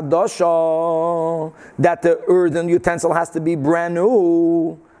cheres chadasha, that the earthen utensil has to be brand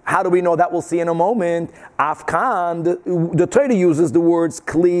new. How do we know that? We'll see in a moment. Afkan, the Torah uses the words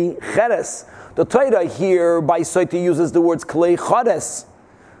kli cheres. The Torah here by Soita uses the words kli chades.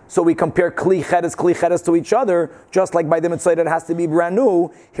 So we compare kli cheres to each other, just like by the mitzvah it has to be brand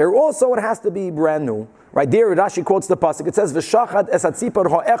new. Here also it has to be brand new. Right there, Rashi quotes the pasuk. It says, "V'shachad es hatzipor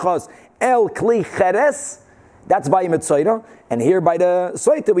ha'echos el kli cheres." That's by mitzvah. And here by the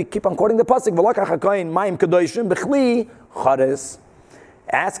Soita, we keep on quoting the pasuk. V'lakach hakayin mayim kadoshim b'chli cheres.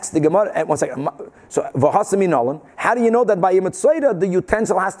 Asks the Gemara. One second. So v'hasami nolan. How do you know that by mitzvah the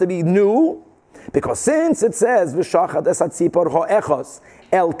utensil has to be new? Because since it says v'shachad es hatzipor ha'echos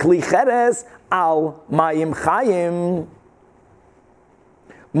el kli cheres al mayim chayim.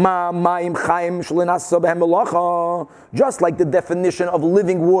 Just like the definition of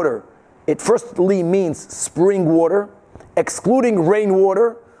living water, it firstly means spring water, excluding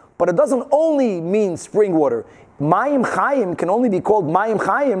rainwater, but it doesn't only mean spring water. Mayim chayim can only be called mayim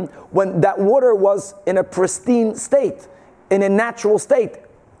chayim when that water was in a pristine state, in a natural state,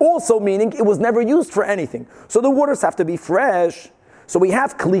 also meaning it was never used for anything. So the waters have to be fresh. So we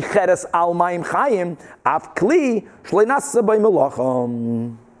have kli cheres al mayim chayim, av kli shlenasa by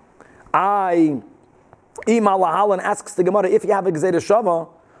melacham. Imalahalan asks the Gemara, if you have a Gzeira Shava,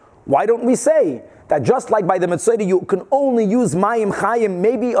 why don't we say that just like by the mitzvah you can only use mayim chayim,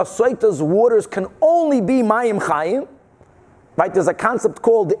 maybe a soita's waters can only be mayim chayim? Right? There's a concept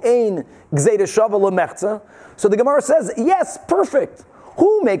called ein Gzeira Shava lemechza. So the Gemara says, yes, perfect.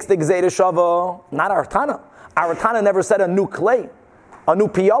 Who makes the Gzeira Shava? Not our Tana. Our Tana never said a new clay, a new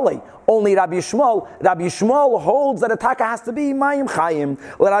piyale. Only Rabbi Yishmael. Rabbi Yishmael holds that a taka has to be mayim chayim.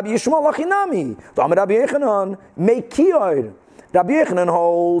 Rabbi Yishmael achinami. Rabbi Yechanan mekiyod. Rabbi Yechanan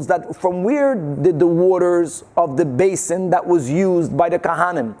holds that from where did the waters of the basin that was used by the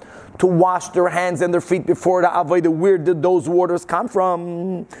Kahanim to wash their hands and their feet before the Avodah, where did those waters come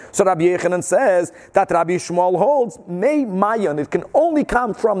from? So Rabbi Yechanan says that Rabbi Yishmael holds may mayan. It can only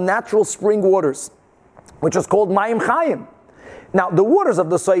come from natural spring waters, which is called mayim chayim. Now, the waters of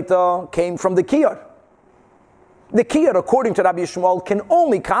the Saita came from the Kiyar. The Kiyar, according to Rabbi Yishmael, can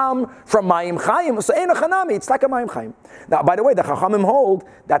only come from Mayim Chayim. So, Eino Chanami, it's like a Mayim Chayim. Now, by the way, the Chachamim hold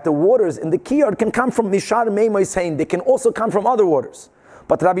that the waters in the Kiyar can come from Mishar Meimai Sein. They can also come from other waters.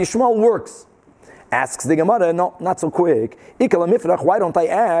 But Rabbi Yishmael works. Asks the Gemara, no, not so quick. Ikala Mifrach, why don't I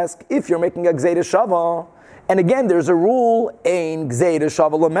ask, if you're making a Gzeira Shava, And again, there's a rule in Gzeira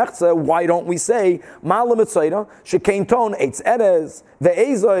Shavala Mechza. Why don't we say Ma'ala Mitzayra Shekain Ton Eitz Erez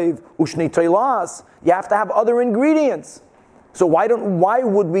Ve'ezoiv Ushni Toilas? You have to have other ingredients. So why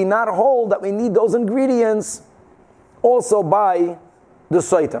would we not hold that we need those ingredients also by the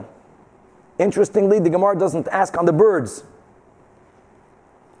Soita? Interestingly, the Gemara doesn't ask on the birds.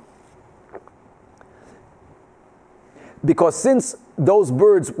 Because since those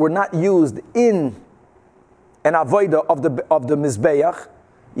birds were not used in an avodah of the Mizbeach,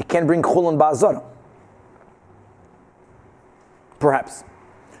 you can't bring chulun ba'azara. Perhaps.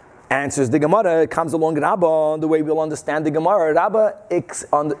 Answers the Gemara, comes along Rabbah, the way we'll understand the Gemara. Rabbah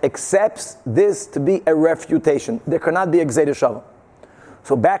accepts this to be a refutation. There cannot be a Gzeira Shava.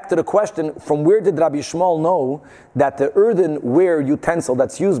 So back to the question, from where did Rabbi Yishmael know that the earthenware utensil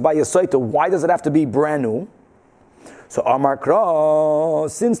that's used by a soita, why does it have to be brand new? So Amar Kra,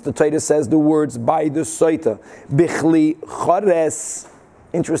 since the Torah says the words by the soita, bichli chores.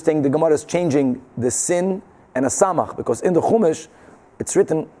 Interesting, the Gemara is changing the sin and a samach, because in the Chumash it's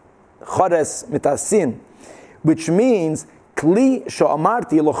written chores mitasin, which means kli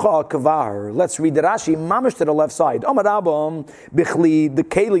sho'amarti locha kvar. Let's read the Rashi, mamish to the left side. Amar Rabam bichli, the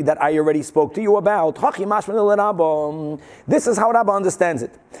keli that I already spoke to you about. Hachi mashman Rabam. This is how Rabba understands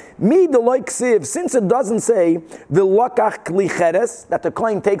it. Mi the like siv, since it doesn't say v'lakach kli cheres, that the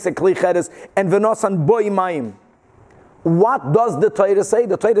kohen takes a kli cheres and v'nosan boi mayim. What does the Torah say?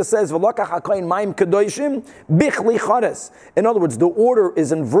 The Torah says v'lakach hakohen mayim kedoshim bichli cheres. In other words, the order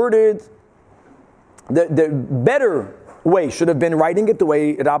is inverted. The better way should have been writing it the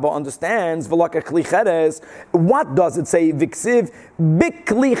way Rabbah understands. What does it say? Viksiv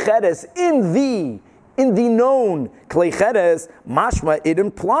bikli cheres, in the known kli cheres, mashma, it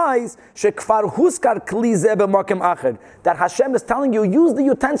implies shekfar huskar kli ze b'makom acher, that Hashem is telling you, use the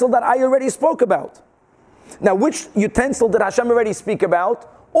utensil that I already spoke about. Now, which utensil did Hashem already speak about?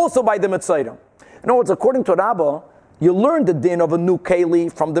 Also by the Mitzayra. In other words, according to Rabbah, you learn the din of a new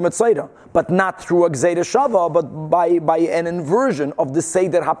keli from the Mitzayra, but not through a Gzeira Shava, but by an inversion of the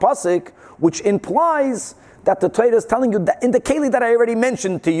Seder HaPasik, which implies that the Torah is telling you that in the keli that I already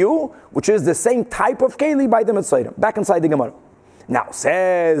mentioned to you, which is the same type of keli by the Mitzayra. Back inside the Gemara. Now,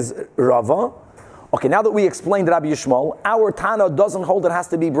 says Rava, okay, now that we explained Rabbi Yishmael, our Tana doesn't hold it has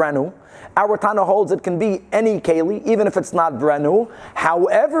to be brand new. Our Tana holds it can be any keli, even if it's not brand new.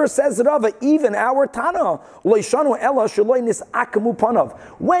 However, says Rava, even our Tana, when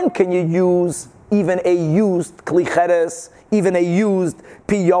can you use even a used kli cheres, even a used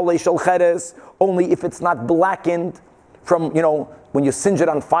piyale shel cheres, only if it's not blackened from, when you singe it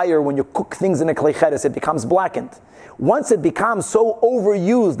on fire, when you cook things in a kli cheres, it becomes blackened. Once it becomes so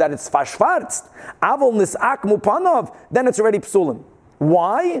overused that it's fashvartzt, avol nis'ak mupanov, then it's already psulim.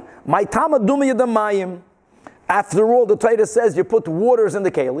 Why? My tamaduma yadamayim. After all, the Torah says you put waters in the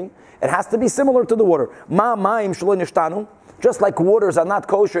keli. It has to be similar to the water. Ma mayim shelo nishtanu. Just like waters are not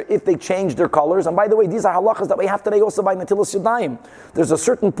kosher if they change their colors. And by the way, these are halachas that we have today also by Natilas Yadayim. There's a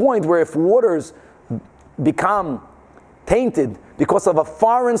certain point where if waters become tainted because of a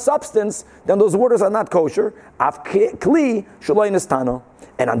foreign substance, then those waters are not kosher. Av kli shelo nistanu.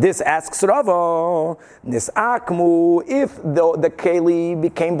 And on this asks Rava, nis'akmu, if the keli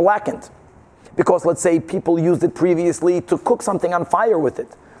became blackened. Because let's say people used it previously to cook something on fire with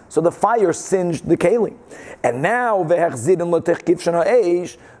it. So the fire singed the keli. And now, the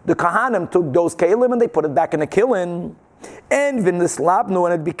Kahanim took those kelim and they put it back in a kiln. And v'nislabnu,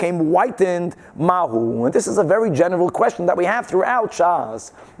 and it became whitened, mahu. And this is a very general question that we have throughout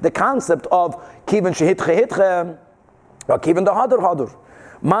Shas. The concept of kiven shehitche hitche, or kiven the hadar hadar.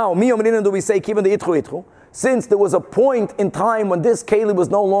 Mao, mi omrin, do we say kiven the itchu itchu? Since there was a point in time when this keli was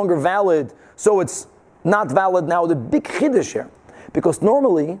no longer valid, so it's not valid now. The big chiddush here, because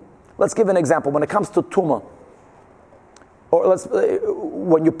normally, let's give an example. When it comes to tuma, or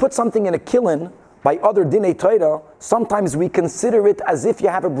when you put something in a kiln by other dinei Torah, sometimes we consider it as if you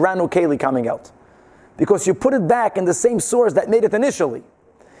have a brand new keli coming out, because you put it back in the same source that made it initially.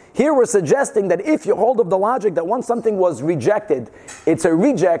 Here we're suggesting that if you hold of the logic that once something was rejected, it's a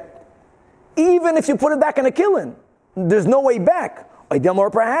reject, even if you put it back in a kiln, there's no way back. Or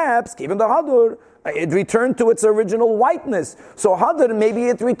perhaps, given the hadur, it returned to its original whiteness. So hadur, maybe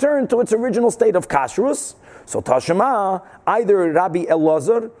it returned to its original state of kashrus. So Tashema, either Rabbi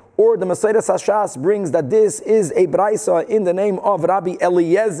Elazar or the Maseiras Hashas brings that this is a braisa in the name of Rabbi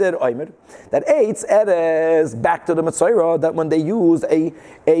Eliezer Omer, that eitz eres, back to the Metzora, that when they used a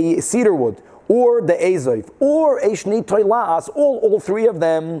cedar wood or the Ezoif, or Eshni Toilas, all three of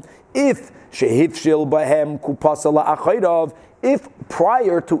them, if Shehivshil Bahem Kupasala Achairav, if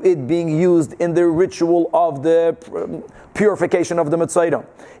prior to it being used in the ritual of the purification of the Mitzvah,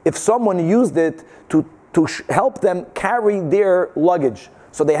 if someone used it to help them carry their luggage,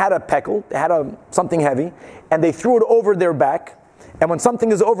 so they had a pekel, they had something heavy, and they threw it over their back, and when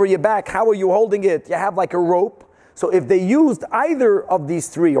something is over your back, how are you holding it? You have like a rope. So if they used either of these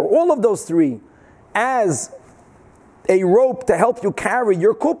three, or all of those three, as a rope to help you carry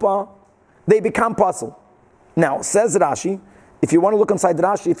your kuppah, they become puzzle. Now, says Rashi, if you want to look inside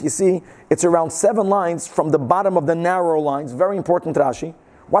Rashi, if you see, it's around 7 lines from the bottom of the narrow lines. Very important Rashi.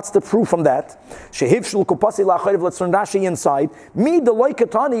 What's the proof from that? Shehivshul kupasi la'achayv, let's learn Rashi inside. Mi deloy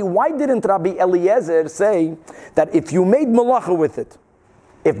katani, why didn't Rabbi Eliezer say that if you made malacha with it,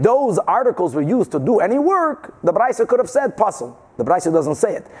 if those articles were used to do any work, the Braisa could have said puzzle. The Braisa doesn't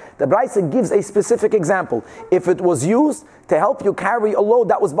say it. The Braisa gives a specific example. If it was used to help you carry a load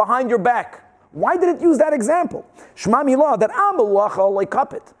that was behind your back, why did it use that example? Shema milah, that amalacha like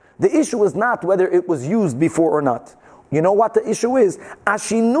kapit. The issue is not whether it was used before or not. You know what the issue is?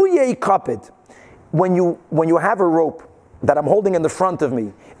 Ashinuye kapit. When you have a rope that I'm holding in the front of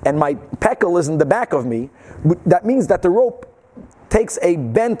me and my pekel is in the back of me, that means that the rope takes a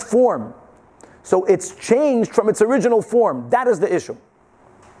bent form. So it's changed from its original form. That is the issue.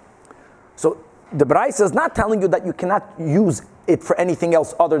 So the Braisa is not telling you that you cannot use it for anything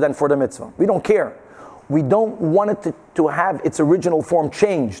else other than for the mitzvah. We don't care. We don't want it to have its original form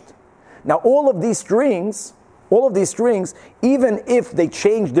changed. Now all of these strings, even if they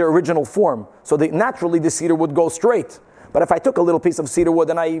change their original form, so naturally the cedar would go straight. But if I took a little piece of cedar wood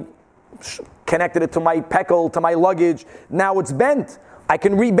and I connected it to my pekel, to my luggage, now it's bent. I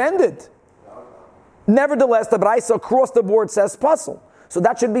can rebend it. Nevertheless, the Braisa across the board says puzzle. So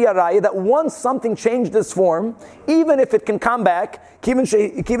that should be a raya that once something changed its form, even if it can come back, even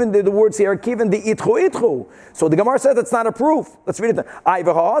the words here, even the itchu. So the Gemara says it's not a proof. Let's read it. You can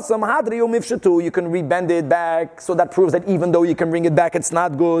rebend it back, so that proves that even though you can bring it back, it's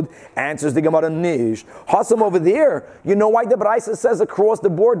not good. Answers the Gemara nish. Hasam over there, you know why the Braisa says across the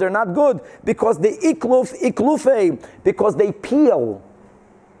board they're not good? Because the iklufe, because they peel.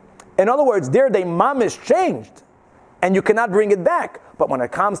 In other words, there they mamish changed, and you cannot bring it back. But when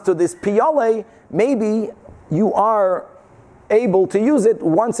it comes to this piyale, maybe you are able to use it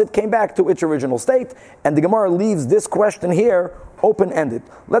once it came back to its original state. And the Gemara leaves this question here open-ended.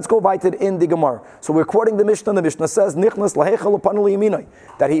 Let's go weiter in the Gemara. So we're quoting the Mishnah. The Mishnah says, Nichnas lahechel upanu liyaminai,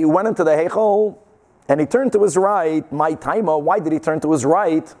 that he went into the heichel and he turned to his right. My taima, why did he turn to his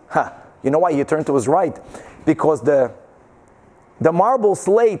right? You know why he turned to his right? Because the marble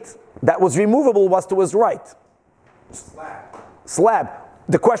slate that was removable was to his right. Slab.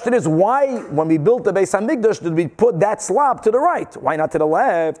 The question is, why, when we built the Beis HaMikdash, did we put that slab to the right? Why not to the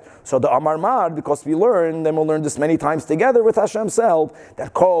left? So the Amar Mad, because we learned, and we'll learn this many times together with Hashem's help,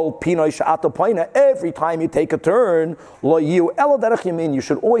 that called Pinoi Sha'ato Paina, every time you take a turn, Lo Yu Elo Derech Yamin, you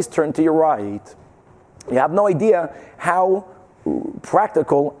should always turn to your right. You have no idea how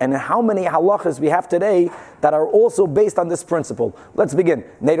practical and how many halachas we have today that are also based on this principle. Let's begin.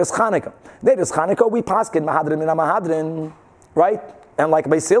 Neiros Chanukah. Neiros Chanukah, we paskin mahadrin min mahadrin, right? And like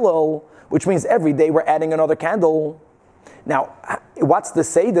Beis Hillel, which means every day we're adding another candle. Now, what's the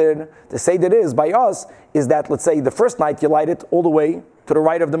Seder? The Seder is, by us, is that, let's say, the first night you light it all the way to the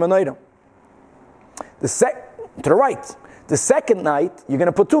right of the menorah. To the right. The second night, you're going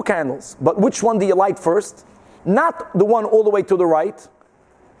to put 2 candles. But which one do you light first? Not the one all the way to the right.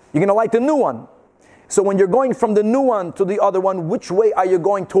 You're going to light the new one. So when you're going from the new one to the other one, which way are you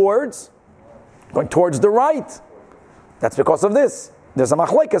going towards? Going towards the right. That's because of this. There's a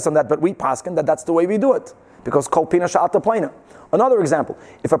machlokes on that, but we paskin that's the way we do it. Because kol pina sha'ata paina. Another example,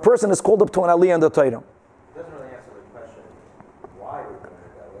 if a person is called up to an aliyah in the Torah. It doesn't really answer the question why we're doing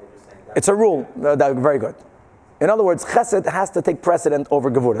it that way. Just saying it's a rule. Very good. In other words, chesed has to take precedent over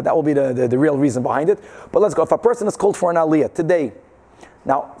gevura. That will be the real reason behind it. But let's go. If a person is called for an aliyah today,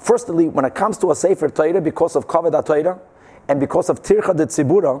 now, firstly, when it comes to a sefer Torah, because of kavod HaTorah and because of tircha de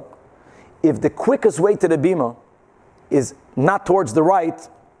tzibura, if the quickest way to the bima is not towards the right,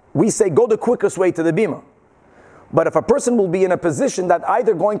 we say go the quickest way to the bima. But if a person will be in a position that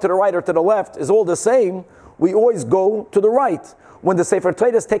either going to the right or to the left is all the same, we always go to the right. When the Sefer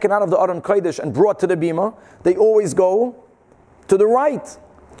Torah is taken out of the Aron Kodesh and brought to the bima, they always go to the right.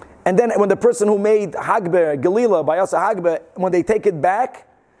 And then when the person who made Hagber, Galila, by us Hagber, when they take it back,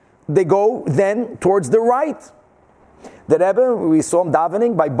 they go then towards the right. The Rebbe, we saw him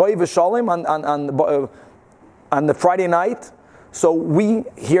davening by Boy V'Shalim on the Friday night. So we,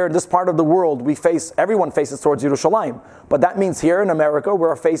 here in this part of the world, everyone faces towards Yerushalayim. But that means here in America,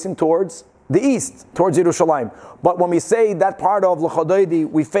 we're facing towards the east, towards Yerushalayim. But when we say that part of L'Chodoidi,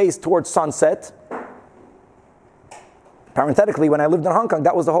 we face towards sunset, parenthetically, when I lived in Hong Kong,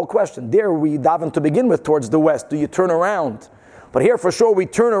 that was the whole question. There we daven to begin with towards the west. Do you turn around? But here for sure we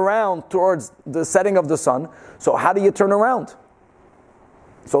turn around towards the setting of the sun. So how do you turn around?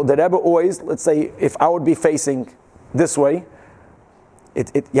 So the Rebbe always, let's say, if I would be facing this way, you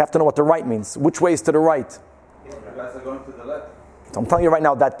have to know what the right means. Which way is to the right? Going to the left. So I'm telling you right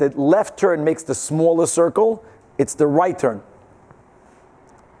now that the left turn makes the smallest circle. It's the right turn.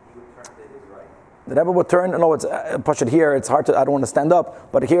 The Rebbe would turn. No, it's push it here. It's hard to. I don't want to stand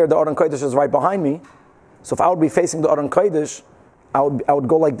up. But here the Aron Kodesh is right behind me. So if I would be facing the Aron Kodesh, I would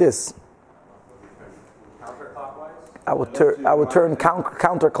go like this. Counterclockwise. I would turn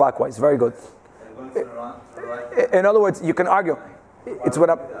counterclockwise. Very good. And going to the right. In other words, you can argue. It's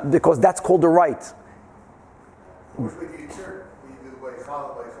because that's called the right. Which way do you turn? You do by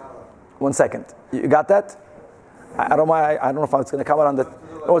challah. 1 second. You got that? I don't know if it's going to come out on the.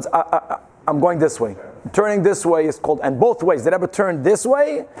 No, I'm going this way. Turning this way is called, and both ways. Did ever turn this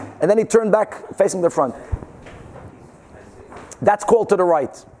way, and then he turned back facing the front. That's called to the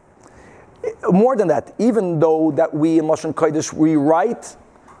right. More than that, even though that we in Lashon Kodesh we write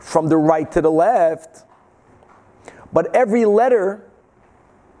from the right to the left, but every letter,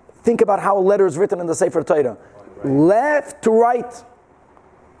 think about how a letter is written in the Sefer Torah. Left to right.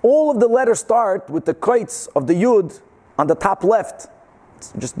 All of the letters start with the koitz of the yud on the top left.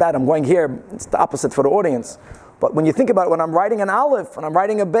 It's just that I'm going here. It's the opposite for the audience. But when you think about it, when I'm writing an aleph, when I'm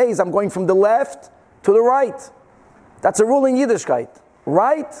writing a beis, I'm going from the left to the right. That's a rule in Yiddishkeit.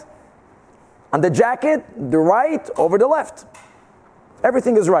 Right on the jacket, the right over the left.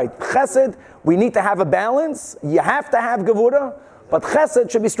 Everything is right. Chesed, we need to have a balance. You have to have gevura, but chesed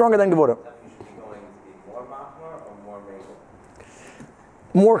should be stronger than gevura.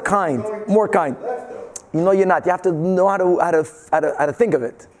 More kind. You know you're not. You have to know how to think of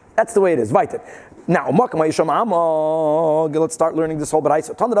it. That's the way it is. Weiter. Now, let's start learning this whole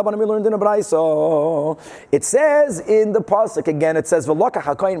Baraisa. It says in the pasuk again. It says we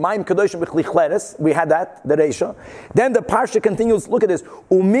had that the Reisha. Then the parsha continues. Look at this.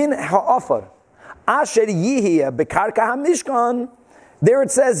 Umin ha'afar asher yihiyah bekarka hamishkan. There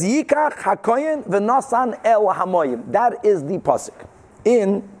it says yikach hakoyin v'nasan el hamoyim. That is the pasuk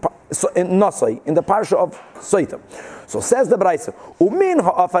in Nasai, in the parsha of Soita. So says the Baraisa, Umin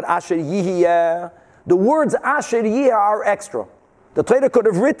ha'afar asher yihiyah. The words asher yihiyah are extra. The Torah could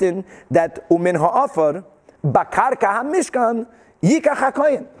have written that Umin ha'afar bakarka hamishkan yikach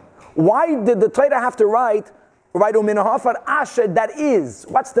hakoyin. Why did the Torah have to write Umin ha'afar asher that is?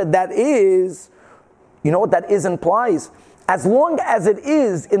 What's that is? You know what that is implies? As long as it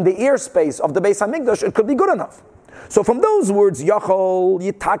is in the airspace of the Beis HaMikdash, it could be good enough. So from those words, Yachol,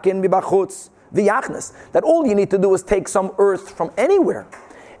 Yitakin, Mibachutz, V'yachnes, that all you need to do is take some earth from anywhere,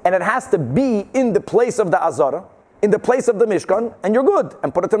 and it has to be in the place of the Azara, in the place of the Mishkan, and you're good,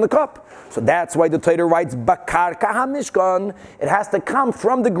 and put it in the cup. So that's why the Torah writes, Bakarka HaMishkan, it has to come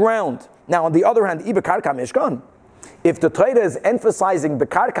from the ground. Now on the other hand, Ibakarka HaMishkan, if the Torah is emphasizing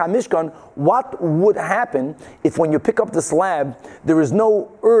Bekarka HaMishkan, what would happen if when you pick up the slab, there is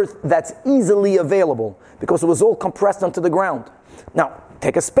no earth that's easily available, because it was all compressed onto the ground? Now,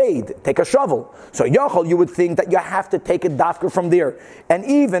 take a spade, take a shovel. So Yachol, you would think that you have to take it dafka from there. And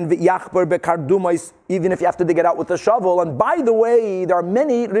even V'yachbar Bekardumais, even if you have to dig it out with a shovel. And by the way, there are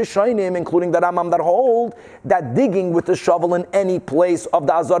many Rishonim, including the Rambam, that hold that digging with a shovel in any place of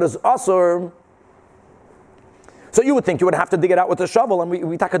the Azar is asur. So you would think you would have to dig it out with a shovel, and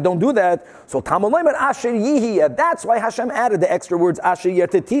we don't do that. So Talmud Leimer Asher Yihiyah. That's why Hashem added the extra words Asher Yihiyah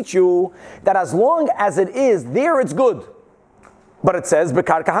to teach you that as long as it is there, it's good. But it says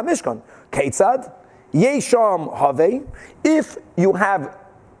Bekarka HaMishkan. Keitzad Yesham Havei. If you have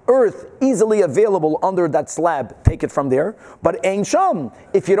earth easily available under that slab, take it from there. But Ein Sham.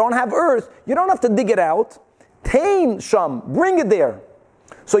 If you don't have earth, you don't have to dig it out. Tein Sham. Bring it there.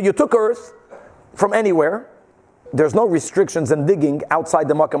 So you took earth from anywhere. There's no restrictions in digging outside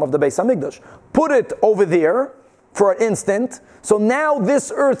the makam of the Beis HaMikdash. Put it over there for an instant. So now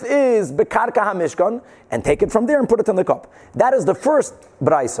this earth is Bekarka HaMishkan, and take it from there and put it in the cup. That is the first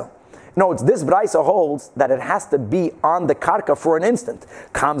Braisa. No, it's this Braisa holds that it has to be on the karka for an instant.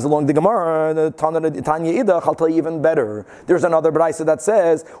 Comes along the Gemara, the Tanya Idach, I'll tell you even better. There's another Braisa that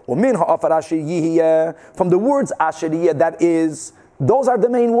says, Umin ha'afar asher yihiyah, from the words asher yihiyah, that is, those are the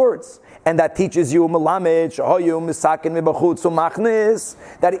main words. And that teaches you that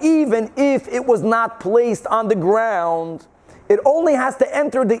even if it was not placed on the ground, It only has to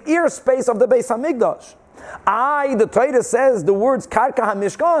enter the ear space of the Beis Hamikdash. The Torah says the words Karka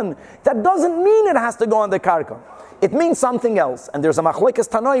HaMishkan, that doesn't mean it has to go on the Karka. It means something else. And there's a Machlekes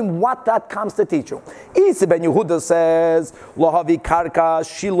Tanoim what that comes to teach you. Isi ben Yehuda says, Lohavi Karka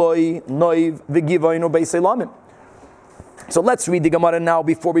Shiloi Noiv V'Givoinu Beis Elamim. So let's read the Gemara now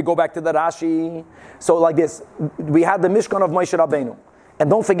before we go back to the Rashi. So like this, we had the Mishkan of Moshe Rabbeinu. And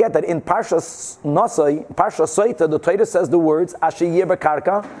don't forget that in Parshas Nosai, Parshas Soita, the Torah says the words, Asher Yeh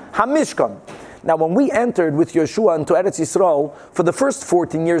B'Karka HaMishkan. Now when we entered with Yeshua into Eretz Yisrael, for the first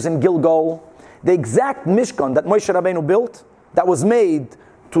 14 years in Gilgal, the exact Mishkan that Moshe Rabbeinu built, that was made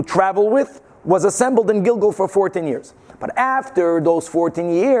to travel with, was assembled in Gilgal for 14 years. But after those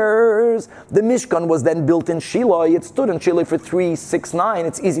 14 years, the Mishkan was then built in Shiloh. It stood in Shiloh for 369.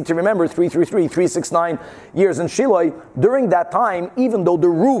 It's easy to remember, 369 years in Shiloh. During that time, even though the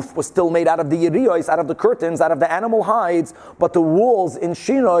roof was still made out of the yeriyos, out of the curtains, out of the animal hides, but the walls in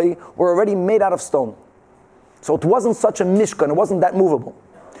Shiloh were already made out of stone. So it wasn't such a Mishkan, it wasn't that movable.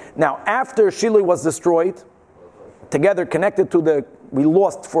 Now, after Shiloh was destroyed, together connected to we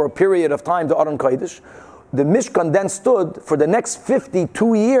lost for a period of time the Aron Kodesh, the Mishkan then stood for the next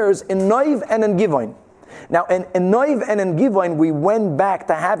 52 years in Noiv and in Givoin. Now, in Noiv and in Givoin, we went back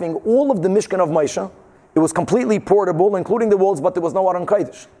to having all of the Mishkan of Moshe. It was completely portable, including the walls, but there was no Aron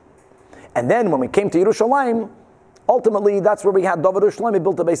Kodesh. And then when we came to Yerushalayim, ultimately that's where we had David Yerushalayim,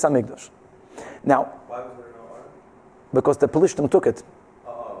 built the Beis HaMikdash. Now, Why was there no Aron? because the Pelishtim took it.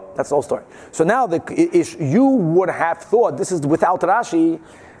 That's the whole story. So now you would have thought, this is without Rashi,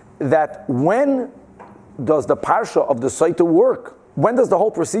 that when does the Parsha of the Saita work? When does the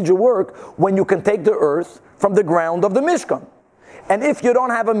whole procedure work? When you can take the earth from the ground of the Mishkan. And if you don't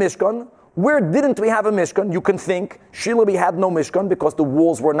have a Mishkan, where didn't we have a Mishkan? You can think, Shiloh we had no Mishkan because the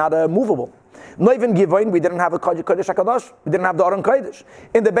walls were not movable. Noiv and Givoin, we didn't have a Kodesh HaKadosh. We didn't have the Aron Kodesh.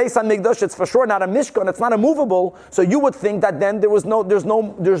 In the Beis HaMikdash, it's for sure not a Mishkan. It's not a movable. So you would think that then there's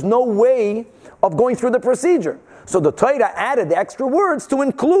no way of going through the procedure. So the Torah added the extra words to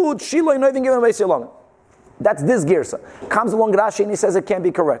include Shiloh, Noiv, and Givoin, Beis Yelanim. That's this Girsa. Comes along Rashi and he says it can't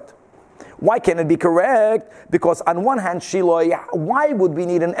be correct. Why can't it be correct? Because on one hand, Shiloh, why would we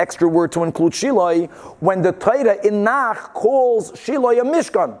need an extra word to include Shiloh when the Torah in Nach calls Shiloh a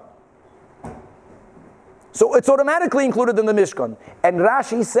Mishkan? So it's automatically included in the Mishkan. And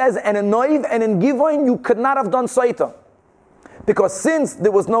Rashi says, and in Noiv and in Givoin, you could not have done Saita. Because since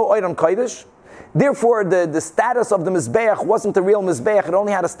there was no Aron Kodesh, therefore the status of the Mizbeach wasn't a real Mizbeach, it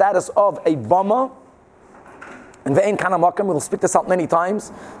only had a status of a Bama. And Ve'en Kana Makam, we'll speak this out many times.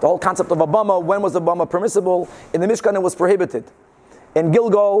 The whole concept of a Bama, when was the Bama permissible? In the Mishkan it was prohibited. In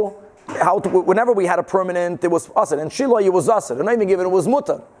Gilgal, whenever we had a permanent, it was Asr. In Shiloh it was Asr. And even given it was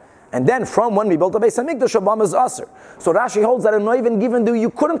Mutar. And then from when we built the Beis HaMikdash, a Bama is Asr. So Rashi holds that in not even given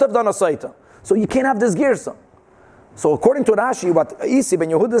you couldn't have done a Saita. So you can't have this Girsa. So according to Rashi, what Isi ben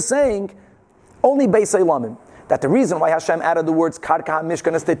Yehuda is saying, only Beis Elamim. That the reason why Hashem added the words Karka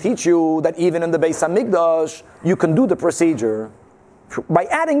HaMishkan is to teach you that even in the Beis HaMikdash, you can do the procedure. By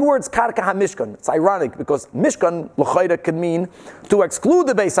adding words Karka HaMishkan, it's ironic because Mishkan, L'chayra, can mean to exclude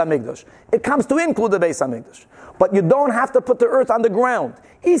the Beis HaMikdash. It comes to include the Beis HaMikdash. But you don't have to put the earth on the ground.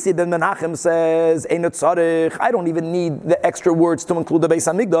 Isi ben Menachem says, I don't even need the extra words to include the Beis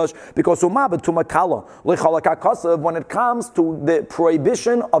HaMikdash because when it comes to the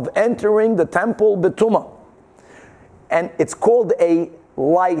prohibition of entering the temple betuma. And it's called a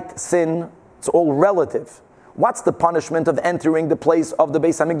light sin. It's all relative. What's the punishment of entering the place of the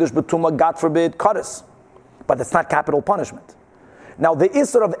Beis HaMikdash betuma? God forbid, kares. But it's not capital punishment. Now, the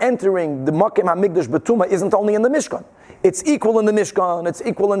Isser of entering the Makim HaMikdash betuma isn't only in the Mishkan. It's equal in the Mishkan, it's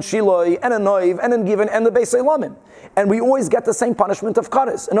equal in Shiloh, and in Noiv, and in Given, and the Beis Elamim. And we always get the same punishment of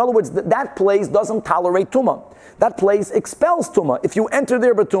kares. In other words, that place doesn't tolerate Tumah. That place expels Tumah. If you enter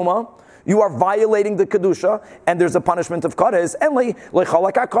there betuma, you are violating the Kedusha, and there's a punishment of Kares, and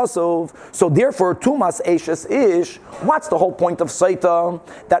Lechalak HaKosov. So therefore, Tumas Eishes Ish, what's the whole point of Saita?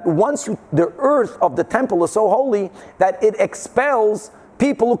 That once the earth of the temple is so holy, that it expels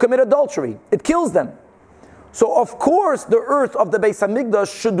people who commit adultery. It kills them. So of course, the earth of the Beis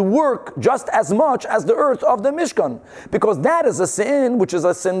HaMikdash should work just as much as the earth of the Mishkan. Because that is a sin, which is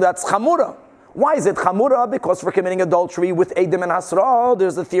a sin that's Chamura. Why is it chamura? Because for committing adultery with Eidim and Hasra,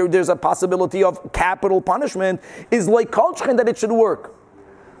 there's a possibility of capital punishment, is like Kolchchen that it should work.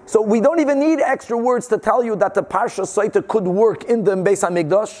 So we don't even need extra words to tell you that the Parsha Saita could work in the Beis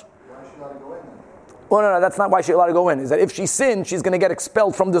HaMikdash. Why should I go in Oh, no, that's not why she's allowed to go in. Is that if she sins, she's going to get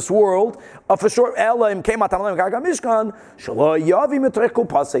expelled from this world. For sure, it's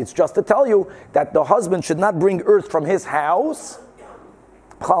just to tell you that the husband should not bring earth from his house.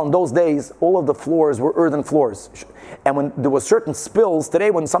 In those days, all of the floors were earthen floors. And when there were certain spills,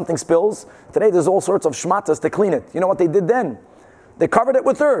 today when something spills, today there's all sorts of shmatas to clean it. You know what they did then? They covered it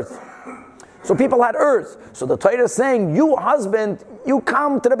with earth. So people had earth. So the Torah is saying, you husband, you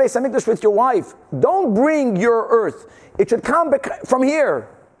come to the Beis HaMikdash with your wife. Don't bring your earth. It should come from here.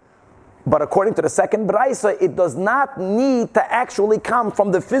 But according to the second Braisa, it does not need to actually come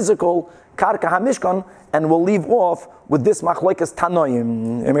from the physical Karka HaMishkan, and we'll leave off with this Machlokes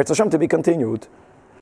Tanoim. Emir Tzashem to be continued.